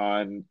numbers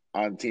on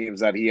teams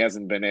that he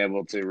hasn't been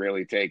able to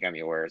really take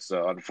anywhere.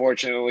 So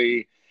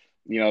unfortunately,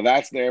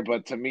 that's there.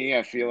 But to me,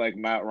 I feel like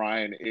Matt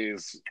Ryan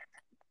is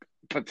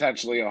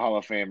potentially a Hall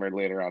of Famer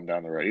later on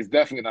down the road. He's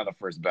definitely not a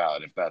first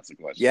ballot, if that's the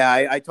question.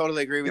 Yeah, I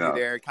totally agree with you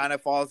there. It kind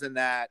of falls in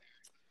that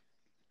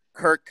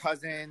Kirk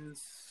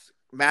Cousins,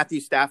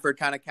 Matthew Stafford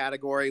kind of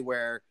category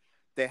where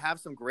they have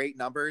some great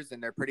numbers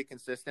and they're pretty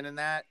consistent in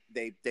that.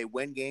 They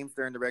win games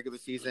during the regular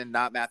season.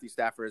 Not Matthew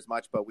Stafford as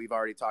much, but we've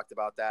already talked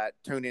about that.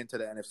 Tune into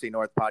the NFC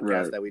North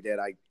podcast that we did.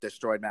 I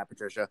destroyed Matt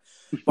Patricia.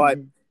 But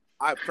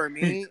for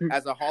me,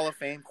 as a Hall of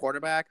Fame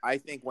quarterback, I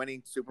think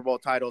winning Super Bowl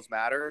titles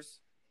matters.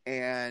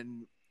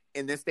 And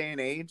in this day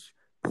and age,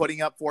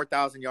 putting up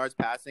 4,000 yards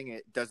passing,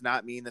 it does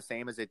not mean the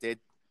same as it did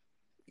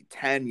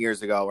 10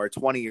 years ago or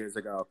 20 years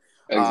ago.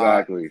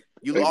 Exactly.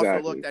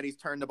 Also look that he's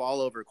turned the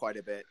ball over quite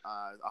a bit,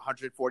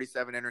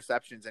 147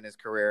 interceptions in his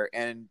career.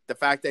 And the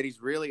fact that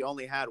he's really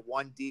only had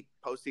one deep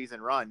postseason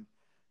run,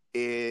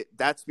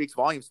 that speaks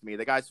volumes to me.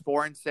 The guy's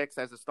 4-6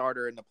 as a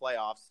starter in the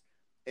playoffs.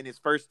 In his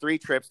first 3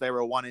 trips, they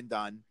were 1 and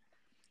done.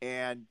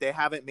 And they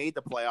haven't made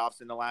the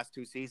playoffs in the last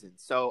 2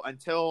 seasons. So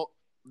until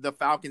the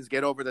Falcons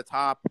get over the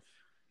top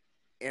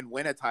and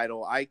win a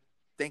title, I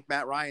think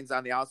Matt Ryan's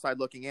on the outside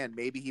looking in.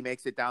 Maybe he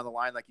makes it down the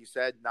line, like you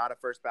said, not a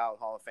first ballot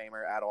Hall of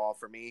Famer at all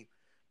for me.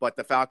 But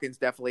the Falcons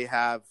definitely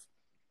have,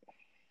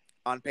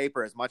 on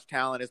paper, as much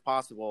talent as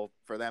possible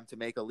for them to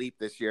make a leap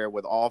this year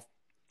with all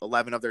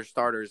 11 of their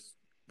starters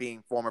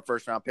being former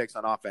first-round picks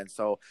on offense.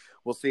 So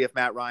we'll see if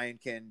Matt Ryan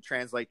can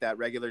translate that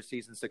regular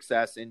season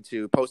success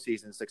into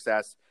postseason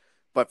success.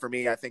 But for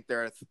me, I think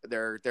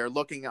they're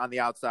looking on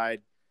the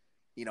outside.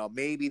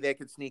 Maybe they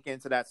could sneak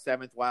into that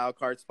 7th wild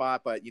card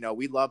spot, but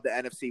we love the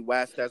NFC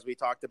West as we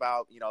talked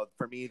about.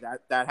 For me,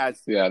 that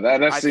has the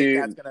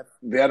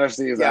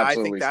NFC is absolutely I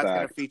think that's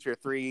going to feature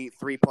three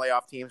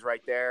playoff teams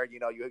right there.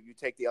 You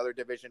take the other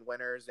division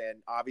winners,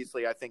 and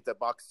obviously, I think the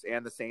Bucks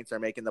and the Saints are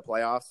making the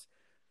playoffs.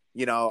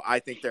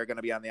 I think they're going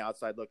to be on the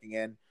outside looking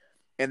in,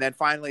 and then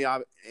finally,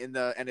 in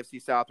the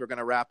NFC South, we're going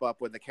to wrap up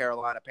with the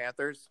Carolina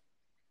Panthers.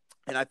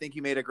 And I think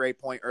you made a great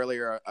point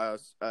earlier,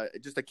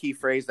 just a key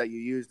phrase that you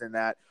used in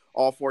that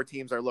all 4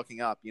 teams are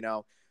looking up.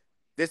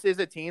 This is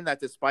a team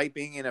that, despite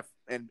being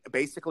in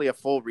basically a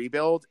full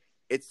rebuild,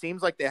 it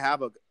seems like they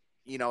have a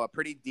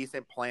pretty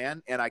decent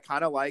plan. And I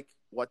kind of like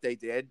what they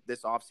did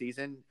this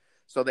offseason.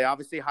 So they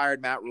obviously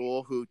hired Matt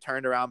Rule, who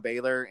turned around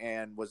Baylor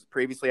and was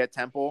previously at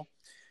Temple.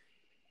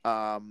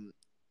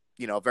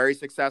 very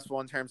successful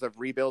in terms of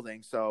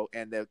rebuilding. So,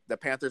 and the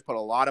Panthers put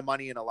a lot of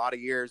money and a lot of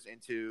years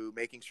into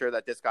making sure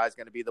that this guy's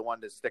going to be the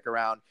one to stick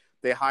around.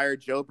 They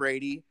hired Joe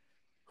Brady,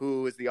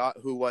 who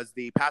was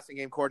the passing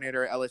game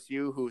coordinator at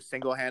LSU, who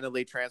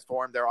single-handedly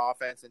transformed their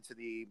offense into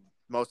the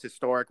most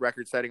historic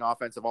record-setting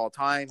offense of all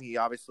time. He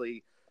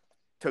obviously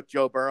took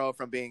Joe Burrow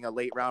from being a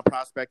late-round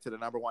prospect to the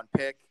number one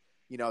pick.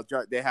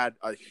 They had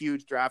a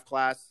huge draft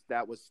class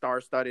that was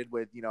star-studded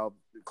with,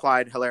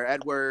 Clyde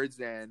Helaire-Edwards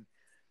and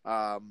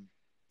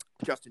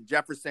Justin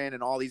Jefferson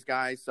and all these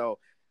guys. So,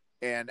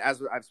 and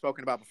as I've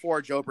spoken about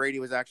before, Joe Brady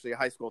was actually a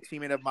high school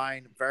teammate of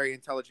mine, very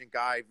intelligent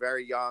guy,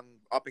 very young,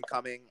 up and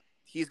coming.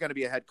 He's going to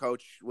be a head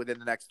coach within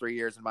the next 3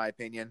 years, in my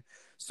opinion.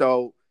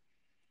 So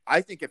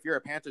I think if you're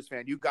a Panthers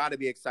fan, you got to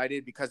be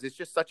excited because it's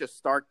just such a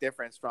stark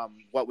difference from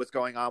what was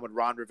going on with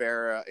Ron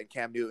Rivera and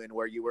Cam Newton,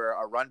 where you were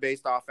a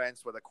run-based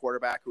offense with a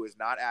quarterback who is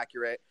not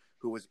accurate,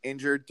 who was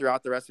injured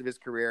throughout the rest of his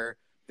career.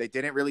 They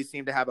didn't really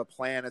seem to have a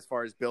plan as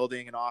far as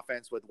building an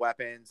offense with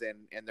weapons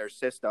and their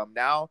system.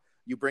 Now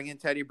you bring in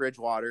Teddy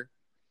Bridgewater,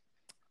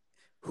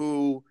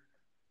 who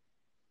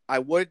I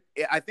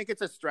think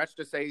it's a stretch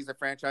to say he's a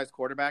franchise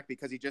quarterback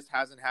because he just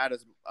hasn't had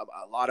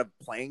a lot of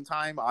playing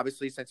time,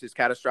 obviously, since his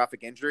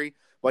catastrophic injury.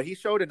 But he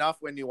showed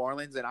enough with New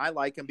Orleans, and I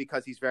like him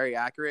because he's very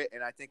accurate.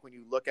 And I think when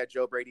you look at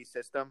Joe Brady's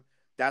system,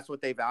 that's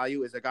what they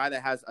value, is a guy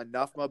that has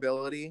enough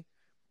mobility,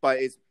 but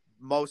his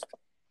most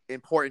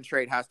important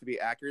trait has to be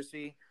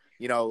accuracy,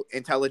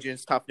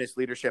 intelligence, toughness,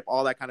 leadership,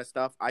 all that kind of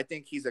stuff. I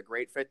think he's a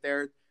great fit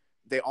there.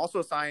 They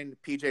also signed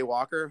P.J.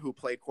 Walker, who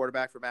played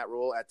quarterback for Matt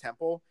Rule at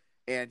Temple,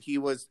 and he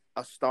was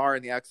a star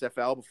in the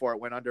XFL before it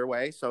went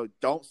underway. So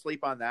don't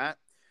sleep on that.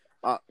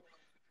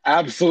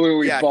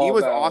 Absolutely. Yeah, he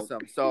was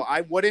awesome. So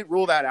I wouldn't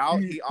rule that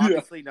out. He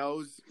obviously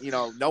knows,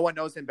 no one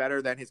knows him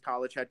better than his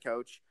college head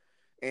coach.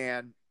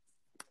 And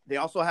they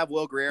also have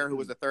Will Grier, who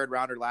was a third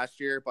rounder last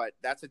year, but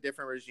that's a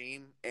different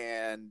regime.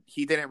 And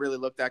he didn't really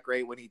look that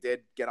great when he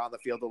did get on the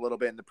field a little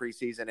bit in the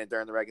preseason and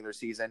during the regular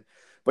season.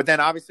 But then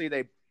obviously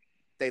they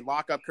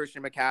lock up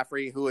Christian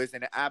McCaffrey, who is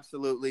an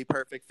absolutely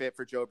perfect fit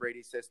for Joe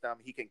Brady's system.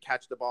 He can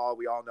catch the ball.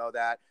 We all know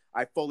that.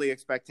 I fully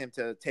expect him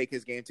to take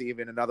his game to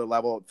even another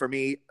level. For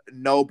me,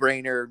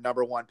 no-brainer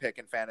number one pick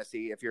in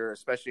fantasy, if you're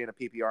especially in a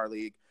PPR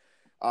league.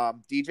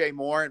 DJ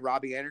Moore and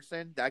Robbie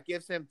Anderson, that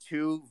gives him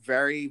two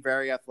very,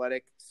 very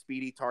athletic,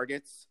 speedy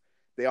targets.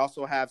 They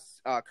also have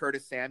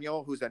Curtis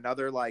Samuel, who's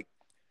another,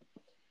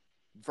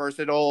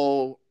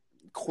 versatile,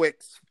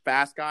 quick,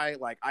 fast guy.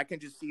 I can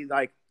just see,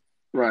 right,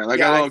 a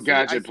little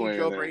gadget player. I see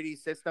Joe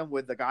Brady's system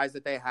with the guys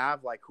that they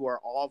have, who are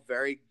all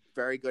very,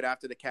 very good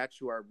after the catch,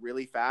 who are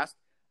really fast.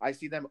 I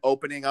see them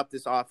opening up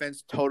this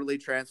offense, totally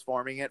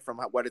transforming it from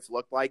what it's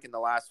looked like in the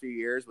last few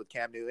years with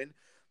Cam Newton.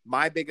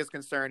 My biggest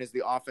concern is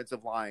the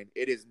offensive line.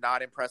 It is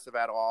not impressive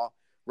at all.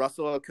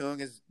 Russell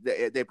Okung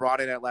they brought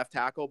in at left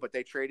tackle, but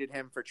they traded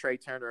him for Trey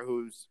Turner,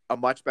 who's a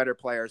much better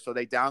player. So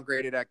they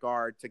downgraded at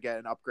guard to get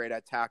an upgrade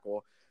at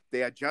tackle. They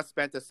had just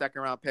spent a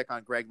second-round pick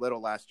on Greg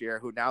Little last year,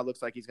 who now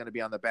looks like he's going to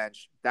be on the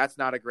bench. That's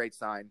not a great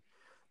sign.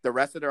 The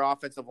rest of their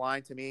offensive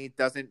line, to me,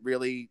 doesn't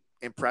really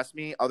impress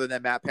me, other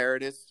than Matt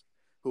Paradis,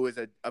 who is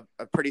a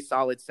pretty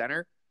solid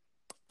center.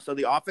 So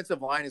the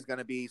offensive line is going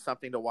to be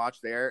something to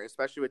watch there,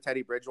 especially with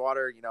Teddy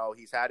Bridgewater.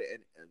 He's had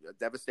a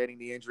devastating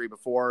knee injury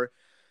before.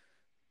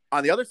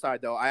 On the other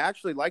side, though, I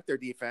actually like their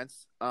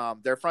defense.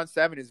 Their front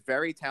seven is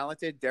very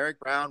talented. Derek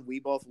Brown, we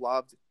both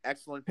loved.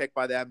 Excellent pick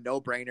by them.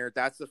 No-brainer.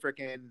 That's the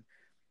freaking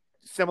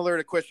 – similar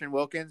to Christian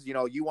Wilkins.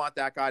 You want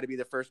that guy to be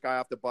the first guy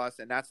off the bus,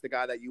 and that's the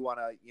guy that you want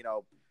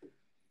to,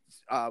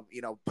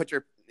 put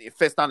your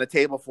fist on the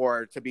table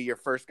for to be your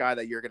first guy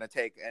that you're going to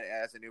take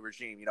as a new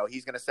regime.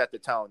 He's going to set the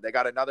tone. They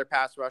got another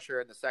pass rusher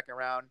in the second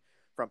round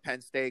from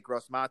Penn State,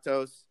 Gross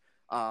Matos.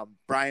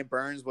 Brian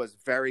Burns was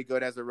very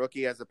good as a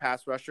rookie as a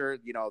pass rusher.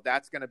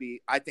 That's going to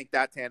be – I think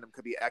that tandem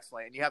could be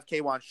excellent. And you have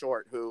K'Wan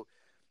Short, who –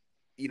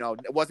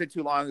 it wasn't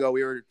too long ago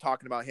we were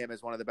talking about him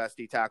as one of the best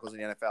D tackles in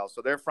the NFL.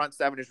 So their front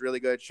seven is really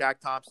good. Shaq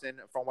Thompson,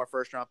 former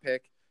first-round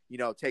pick,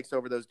 takes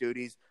over those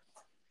duties.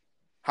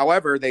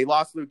 However, they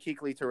lost Luke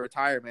Kuechly to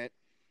retirement.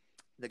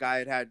 The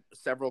guy had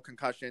several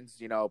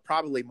concussions,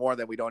 probably more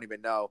than we don't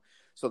even know.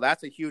 So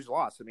that's a huge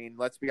loss. I mean,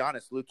 let's be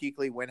honest. Luke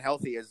Kuechly, when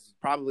healthy, is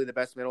probably the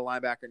best middle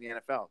linebacker in the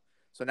NFL.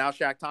 So now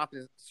Shaq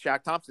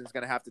Thompson's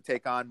going to have to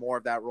take on more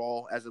of that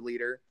role as a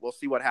leader. We'll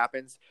see what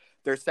happens.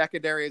 Their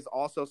secondary is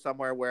also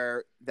somewhere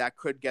where that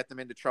could get them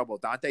into trouble.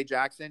 Dante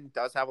Jackson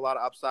does have a lot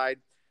of upside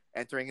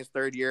entering his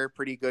third year.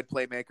 Pretty good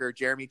playmaker.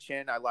 Jeremy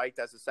Chin, I liked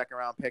as a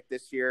second-round pick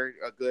this year.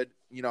 A good,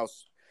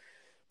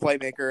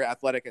 playmaker,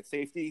 athletic at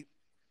safety.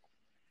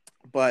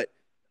 But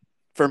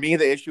for me,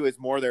 the issue is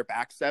more their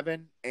back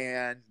seven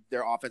and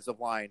their offensive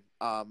line.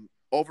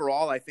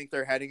 Overall, I think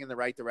they're heading in the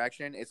right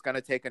direction. It's going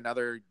to take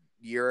another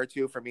year or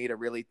two for me to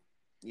really,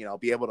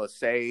 be able to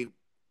say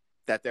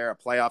that they're a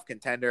playoff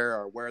contender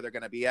or where they're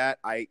going to be at.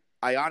 I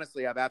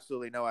honestly have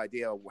absolutely no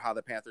idea how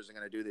the Panthers are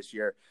going to do this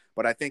year,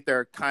 but I think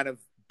they're kind of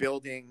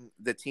building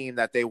the team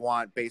that they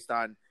want based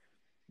on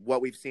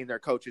what we've seen their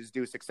coaches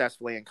do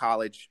successfully in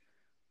college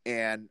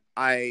And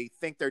I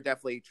think they're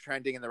definitely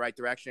trending in the right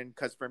direction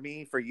because for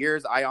me, for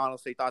years, I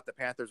honestly thought the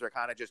Panthers were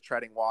kind of just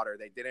treading water.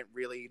 They didn't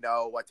really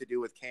know what to do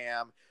with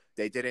Cam.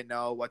 They didn't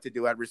know what to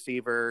do at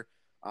receiver.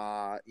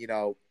 You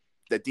know,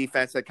 the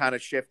defense had kind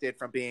of shifted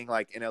from being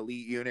like an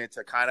elite unit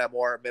to kind of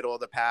more middle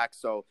of the pack.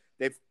 So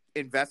they've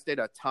invested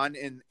a ton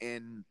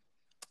in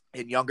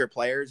younger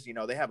players. You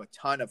know, they have a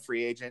ton of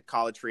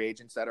college free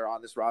agents that are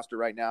on this roster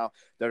right now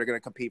that are going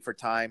to compete for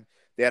time.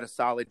 They had a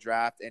solid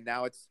draft, and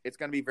now it's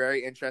going to be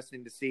very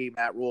interesting to see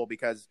Matt Rule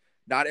because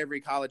not every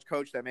college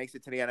coach that makes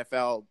it to the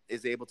NFL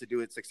is able to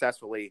do it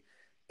successfully.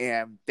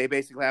 And they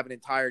basically have an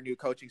entire new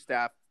coaching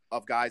staff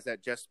of guys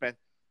that just spent,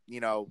 you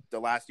know, the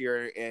last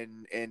year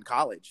in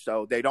college.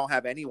 So they don't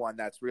have anyone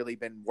that's really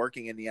been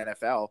working in the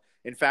NFL.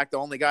 In fact, the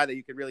only guy that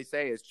you could really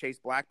say is Chase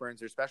Blackburn's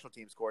their special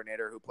teams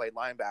coordinator who played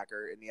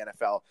linebacker in the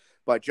NFL.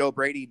 But Joe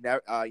Brady,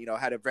 you know,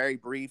 had a very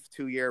brief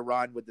 2-year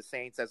run with the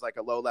Saints as like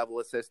a low-level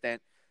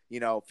assistant. You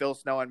know, Phil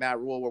Snow and Matt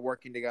Rule were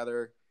working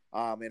together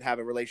and have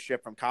a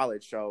relationship from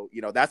college. So, you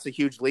know, that's a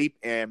huge leap.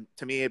 And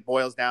to me, it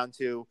boils down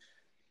to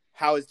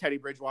how is Teddy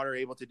Bridgewater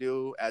able to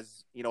do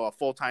as, you know, a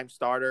full-time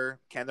starter?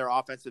 Can their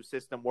offensive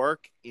system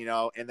work? You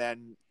know, and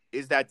then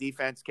is that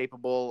defense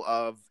capable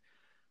of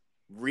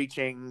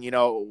reaching, you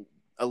know,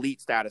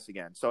 elite status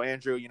again? So,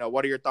 Andrew, you know,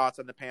 what are your thoughts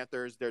on the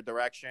Panthers, their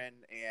direction,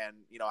 and,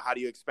 you know, how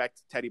do you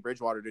expect Teddy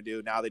Bridgewater to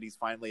do now that he's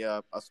finally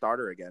a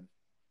starter again?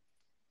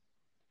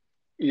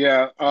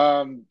 Yeah,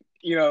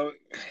 you know,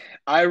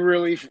 I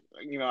really,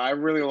 I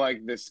really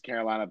like this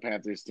Carolina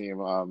Panthers team.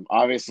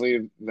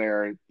 Obviously,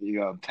 they're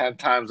 10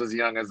 times as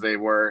young as they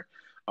were,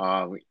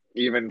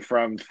 even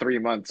from 3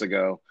 months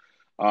ago.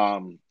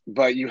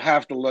 But you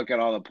have to look at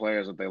all the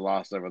players that they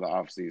lost over the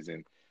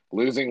offseason.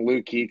 Losing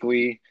Luke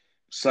Kuechly,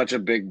 such a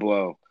big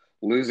blow.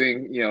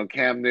 Losing,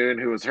 Cam Newton,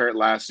 who was hurt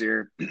last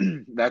year,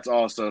 that's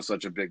also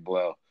such a big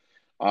blow.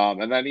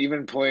 And then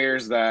even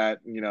players that,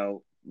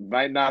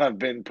 might not have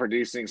been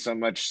producing so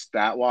much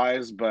stat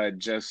wise, but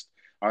just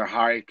are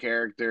high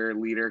character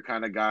leader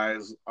kind of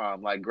guys,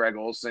 like Greg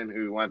Olson,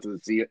 who went to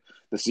the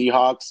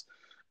Seahawks.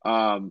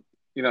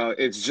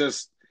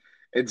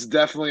 It's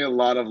definitely a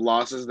lot of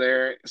losses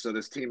there. So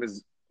this team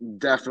is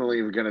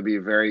definitely going to be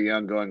very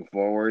young going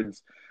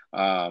forwards.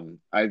 I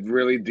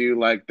really do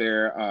like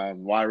their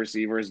wide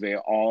receivers.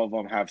 All of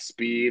them have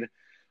speed.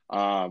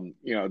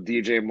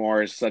 DJ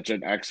Moore is such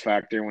an X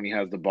factor when he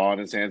has the ball in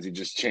his hands. He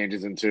just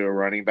changes into a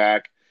running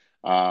back.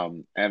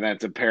 And then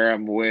to pair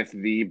him with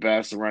the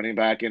best running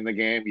back in the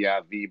game,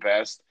 the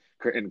best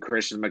in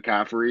Christian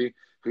McCaffrey,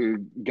 who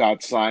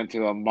got signed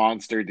to a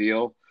monster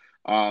deal,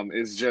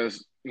 is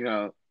just,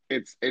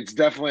 it's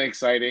definitely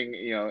exciting,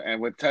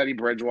 and with Teddy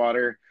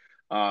Bridgewater,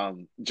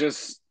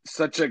 just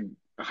such a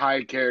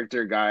high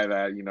character guy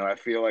that, I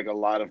feel like a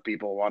lot of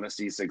people want to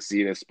see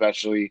succeed,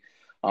 especially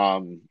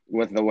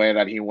with the way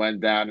that he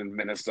went down in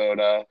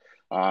Minnesota,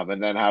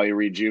 and then how he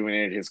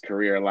rejuvenated his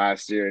career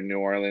last year in New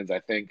Orleans. I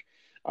think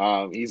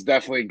he's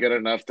definitely good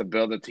enough to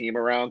build a team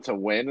around to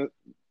win,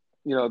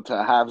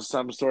 to have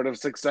some sort of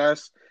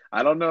success.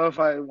 I don't know if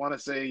I want to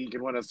say he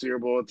can win a Super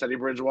Bowl with Teddy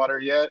Bridgewater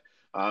yet,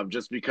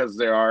 just because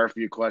there are a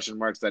few question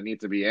marks that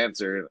need to be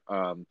answered,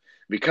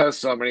 because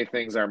so many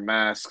things are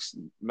masked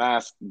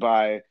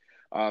by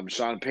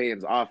Sean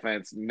Payton's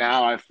offense.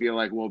 Now I feel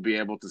like we'll be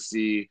able to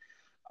see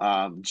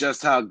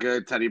just how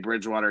good Teddy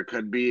Bridgewater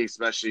could be,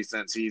 especially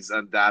since he's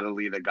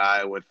undoubtedly the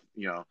guy with,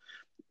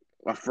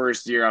 a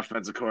first-year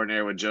offensive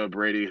coordinator with Joe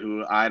Brady,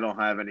 who I don't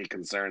have any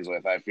concerns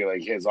with. I feel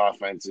like his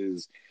offense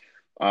is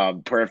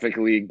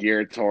perfectly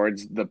geared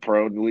towards the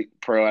pro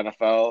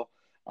NFL.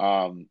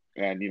 And,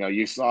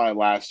 you saw it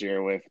last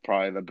year with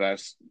probably the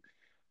best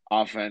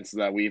offense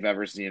that we've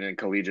ever seen in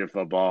collegiate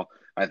football.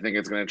 I think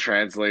it's going to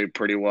translate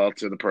pretty well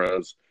to the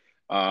pros.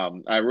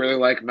 I really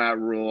like Matt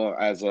Rule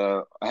as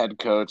a head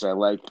coach. I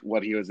like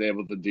what he was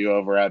able to do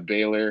over at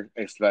Baylor,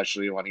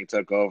 especially when he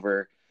took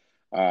over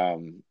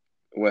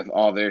with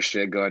all their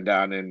shit going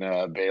down in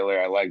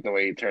Baylor. I like the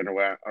way he turned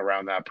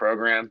around that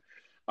program.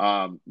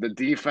 The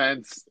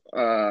defense,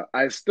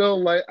 I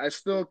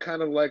still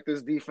kind of like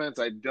this defense.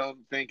 I don't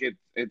think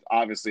it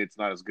obviously it's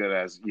not as good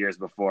as years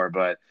before,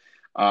 but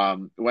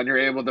when you're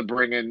able to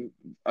bring in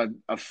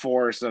a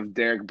force of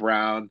Derek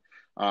Brown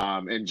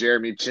and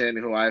Jeremy Chin,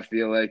 who I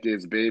feel like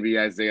is baby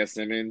Isaiah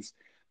Simmons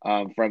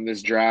from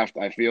this draft,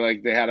 I feel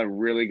like they had a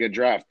really good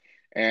draft.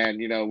 And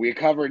we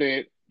covered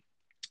it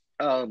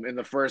in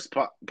the first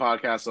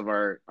podcast of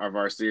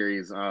our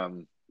series.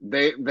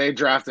 They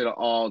drafted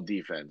all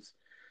defense.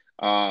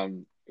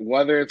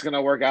 Whether it's going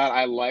to work out,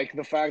 I like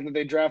the fact that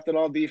they drafted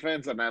all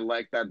defense, and I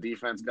like that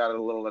defense got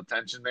a little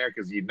attention there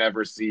because you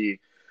never see,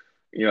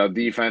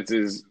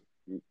 defenses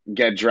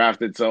get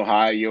drafted so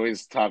high. You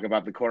always talk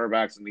about the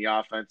quarterbacks and the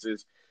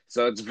offenses.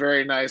 So it's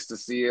very nice to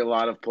see a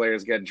lot of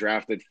players get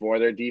drafted for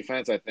their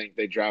defense. I think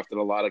they drafted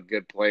a lot of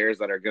good players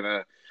that are going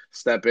to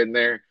step in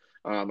there.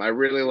 I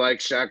really like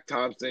Shaq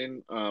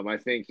Thompson. I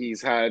think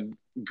he's had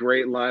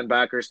great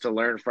linebackers to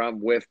learn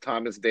from with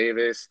Thomas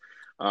Davis,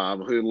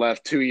 who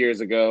left 2 years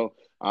ago,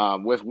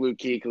 with Luke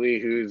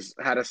Kuechly, who's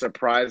had a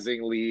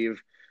surprising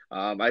leave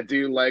I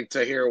do like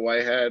Tahir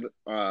Whitehead,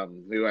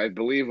 who I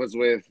believe was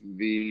with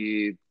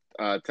the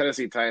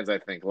Tennessee Titans, I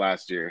think,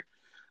 last year.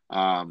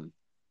 Um,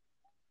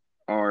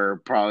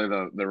 or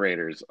probably the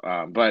Raiders.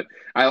 But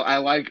I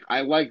like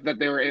that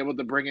they were able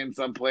to bring in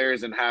some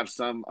players and have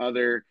some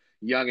other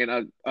young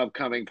and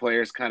upcoming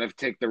players kind of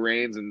take the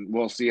reins, and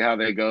we'll see how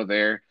they go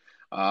there.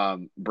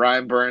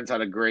 Brian Burns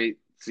had a great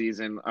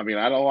season. I mean,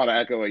 I don't want to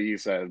echo what you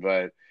said,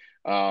 but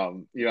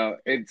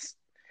it's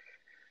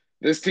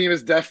this team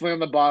is definitely on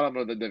the bottom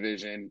of the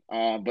division,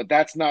 but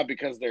that's not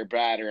because they're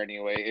bad or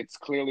anyway. It's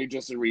clearly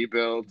just a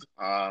rebuild.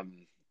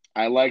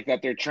 I like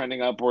that they're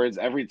trending upwards.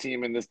 Every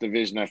team in this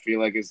division, I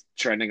feel like, is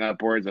trending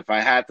upwards. If I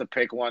had to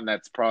pick one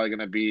that's probably going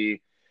to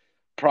be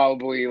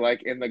probably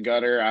like in the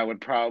gutter, I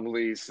would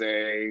probably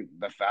say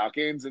the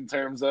Falcons in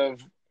terms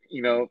of,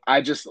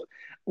 I just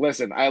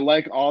listen, I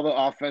like all the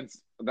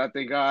offense that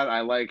they got.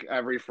 I like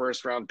every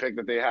first round pick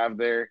that they have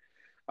there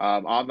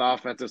on the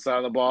offensive side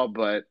of the ball.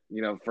 But,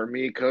 for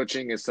me,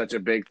 coaching is such a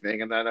big thing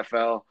in the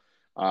NFL.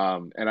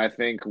 And I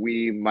think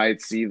we might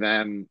see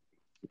them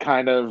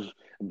kind of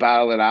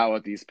battle it out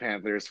with these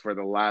Panthers for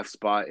the last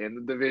spot in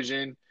the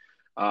division.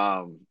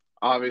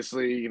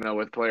 Obviously,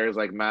 with players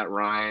like Matt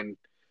Ryan,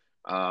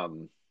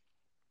 um,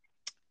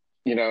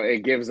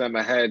 it gives them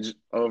a hedge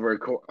over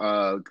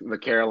the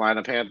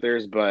Carolina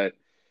Panthers. But,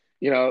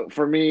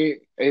 for me,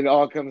 it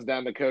all comes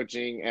down to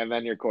coaching and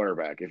then your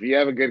quarterback. If you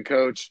have a good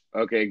coach,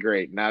 okay,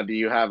 great. Now, do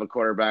you have a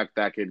quarterback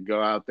that could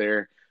go out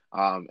there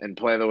and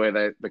play the way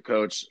that the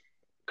coach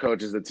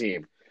coaches the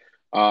team?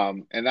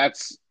 And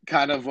that's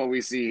kind of what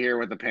we see here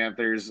with the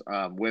Panthers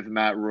with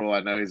Matt Rule.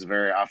 I know he's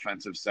very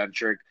offensive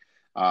centric.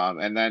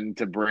 And then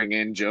to bring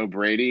in Joe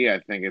Brady, I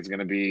think it's going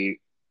to be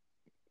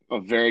a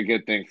very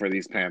good thing for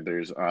these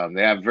Panthers.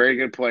 They have very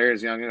good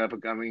players, young and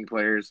up-and-coming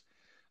players.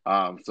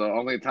 So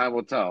only time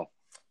will tell.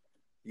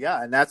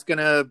 Yeah, and that's going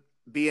to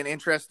be an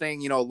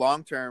interesting,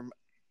 long-term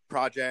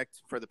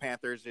project for the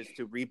Panthers is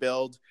to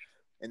rebuild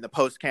in the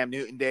post-Cam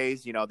Newton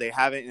days. They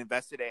haven't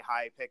invested a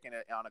high pick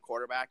on a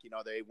quarterback.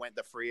 They went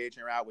the free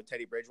agent route with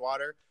Teddy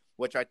Bridgewater,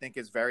 which I think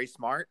is very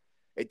smart.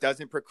 It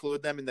doesn't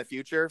preclude them in the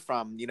future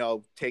from,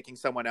 taking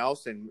someone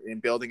else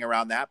and building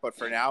around that. But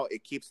for now,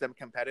 it keeps them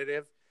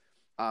competitive.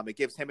 It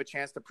gives him a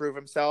chance to prove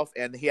himself,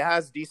 and he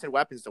has decent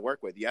weapons to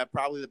work with. You have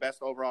probably the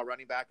best overall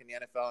running back in the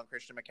NFL in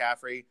Christian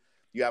McCaffrey.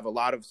 You have a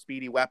lot of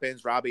speedy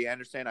weapons. Robbie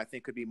Anderson, I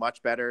think, could be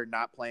much better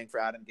not playing for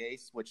Adam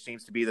Gase, which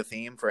seems to be the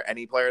theme for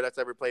any player that's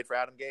ever played for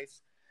Adam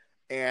Gase.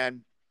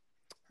 And,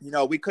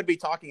 we could be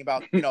talking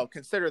about,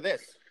 consider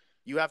this.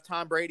 You have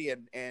Tom Brady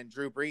and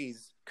Drew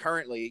Brees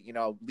currently,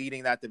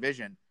 leading that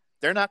division.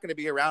 They're not going to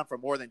be around for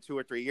more than 2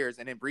 or 3 years.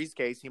 And in Brees'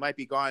 case, he might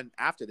be gone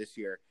after this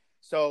year.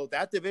 So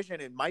that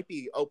division, it might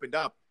be opened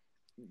up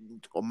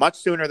much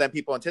sooner than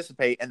people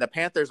anticipate. And the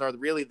Panthers are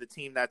really the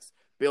team that's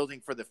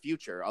building for the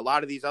future. A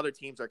lot of these other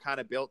teams are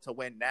kind of built to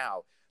win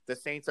now. The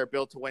Saints are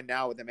built to win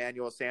now with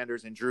Emmanuel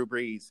Sanders and Drew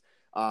Brees.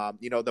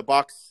 The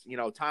Bucks,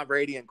 Tom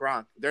Brady and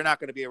Gronk, they're not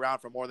going to be around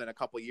for more than a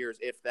couple years,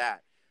 if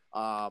that.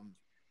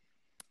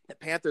 The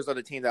Panthers are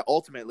the team that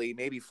ultimately,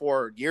 maybe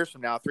 4 years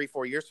from now,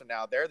 3-4 years from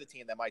now, they're the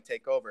team that might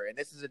take over. And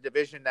this is a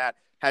division that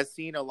has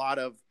seen a lot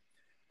of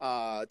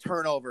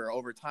turnover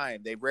over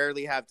time. They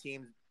rarely have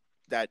teams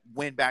that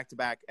win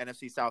back-to-back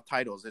NFC South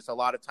titles. It's a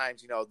lot of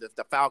times,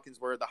 the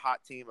Falcons were the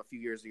hot team a few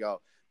years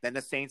ago. Then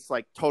the Saints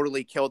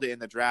totally killed it in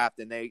the draft,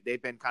 and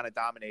they've been kind of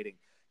dominating.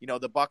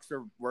 The Bucks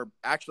were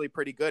actually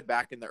pretty good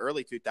back in the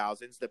early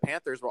 2000s. The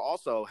Panthers were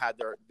also had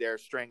their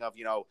string of,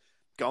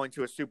 going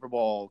to a Super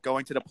Bowl,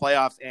 going to the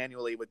playoffs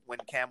annually when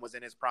Cam was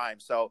in his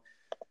prime. So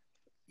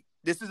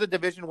this is a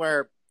division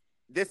where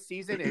this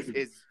season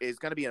is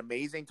going to be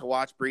amazing to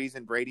watch Brees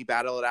and Brady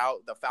battle it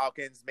out. The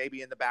Falcons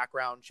maybe in the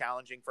background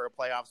challenging for a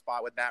playoff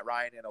spot with Matt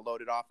Ryan and a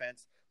loaded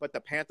offense. But the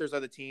Panthers are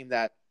the team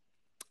that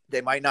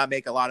they might not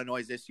make a lot of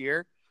noise this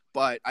year,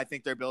 but I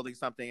think they're building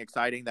something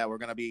exciting that we're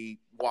going to be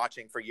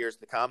watching for years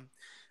to come.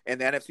 And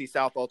the NFC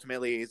South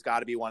ultimately has got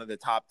to be one of the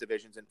top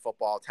divisions in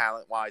football,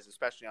 talent-wise,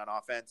 especially on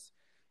offense.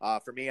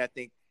 For me, I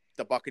think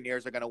the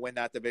Buccaneers are going to win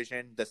that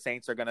division. The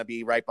Saints are going to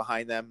be right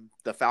behind them.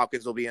 The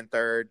Falcons will be in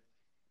third.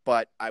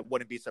 But I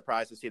wouldn't be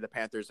surprised to see the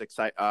Panthers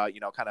kind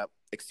of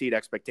exceed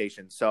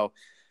expectations. So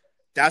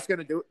that's going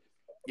to do it.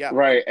 Yeah.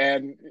 Right.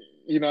 And,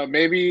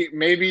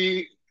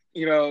 maybe,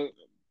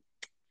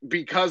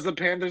 because the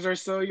Panthers are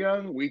so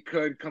young, we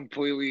could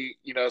completely,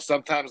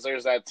 sometimes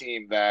there's that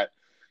team that,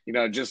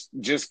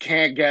 just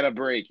can't get a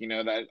break,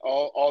 that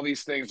all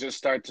these things just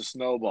start to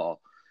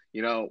snowball.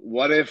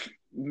 What if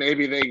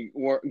maybe they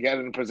get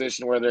in a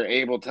position where they're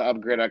able to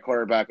upgrade at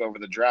quarterback over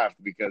the draft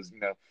because,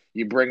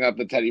 you bring up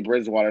the Teddy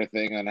Bridgewater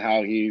thing and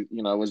how he,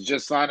 was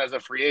just signed as a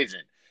free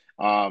agent.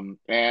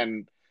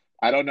 And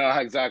I don't know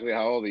exactly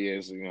how old he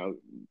is,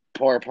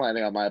 poor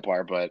planning on my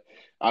part, but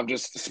I'm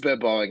just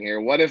spitballing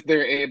here. What if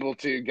they're able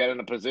to get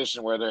in a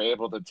position where they're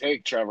able to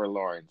take Trevor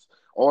Lawrence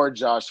or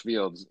Josh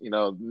Fields?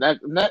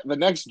 The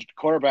next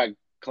quarterback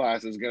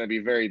class is going to be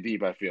very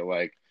deep, I feel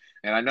like.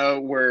 And I know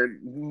we're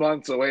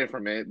months away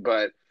from it,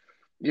 but,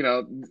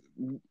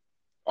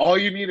 all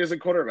you need is a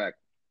quarterback.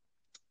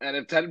 And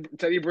if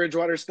Teddy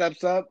Bridgewater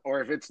steps up,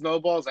 or if it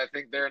snowballs, I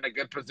think they're in a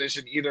good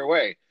position either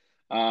way.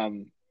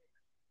 Um,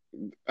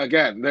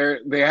 again,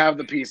 they have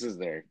the pieces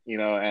there,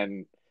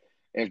 and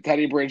if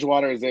Teddy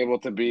Bridgewater is able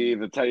to be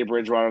the Teddy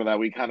Bridgewater that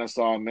we kind of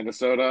saw in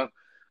Minnesota,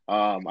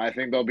 I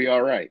think they'll be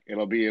all right.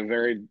 It'll be a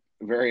very,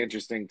 very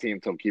interesting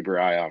team to keep your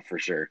eye on for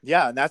sure.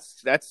 Yeah, and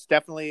that's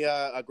definitely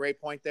a great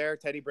point there.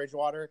 Teddy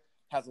Bridgewater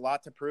has a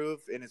lot to prove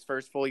in his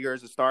first full year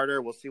as a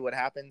starter. We'll see what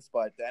happens,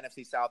 but the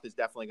NFC South is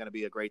definitely going to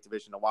be a great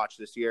division to watch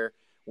this year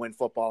when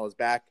football is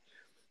back.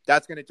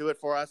 That's going to do it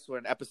for us. We're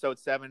in episode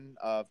 7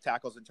 of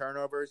Tackles and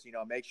Turnovers.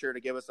 Make sure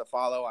to give us a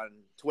follow on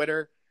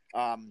Twitter.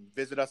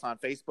 Visit us on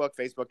Facebook,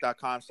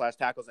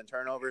 facebook.com/tackles and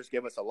turnovers.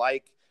 Give us a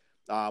like.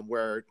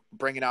 We're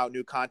bringing out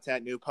new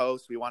content, new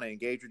posts. We want to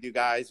engage with you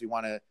guys. We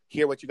want to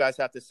hear what you guys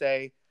have to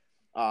say.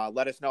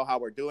 Let us know how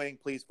we're doing.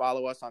 Please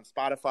follow us on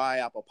Spotify,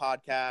 Apple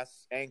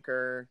Podcasts,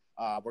 Anchor.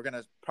 We're going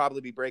to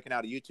probably be breaking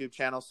out a YouTube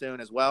channel soon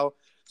as well.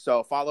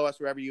 So follow us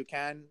wherever you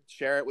can.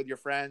 Share it with your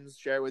friends.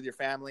 Share it with your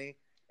family.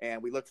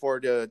 And we look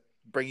forward to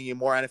bringing you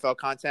more NFL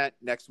content.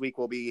 Next week,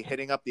 we'll be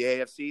hitting up the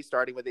AFC,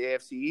 starting with the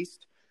AFC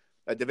East,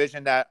 a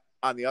division that,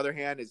 on the other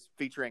hand, is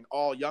featuring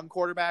all young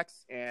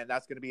quarterbacks. And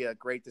that's going to be a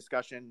great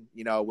discussion,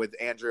 with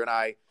Andrew and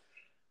I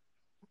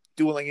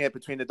dueling it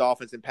between the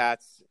Dolphins and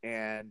Pats.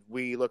 And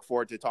we look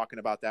forward to talking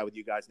about that with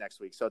you guys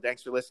next week. So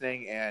thanks for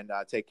listening, and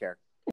take care.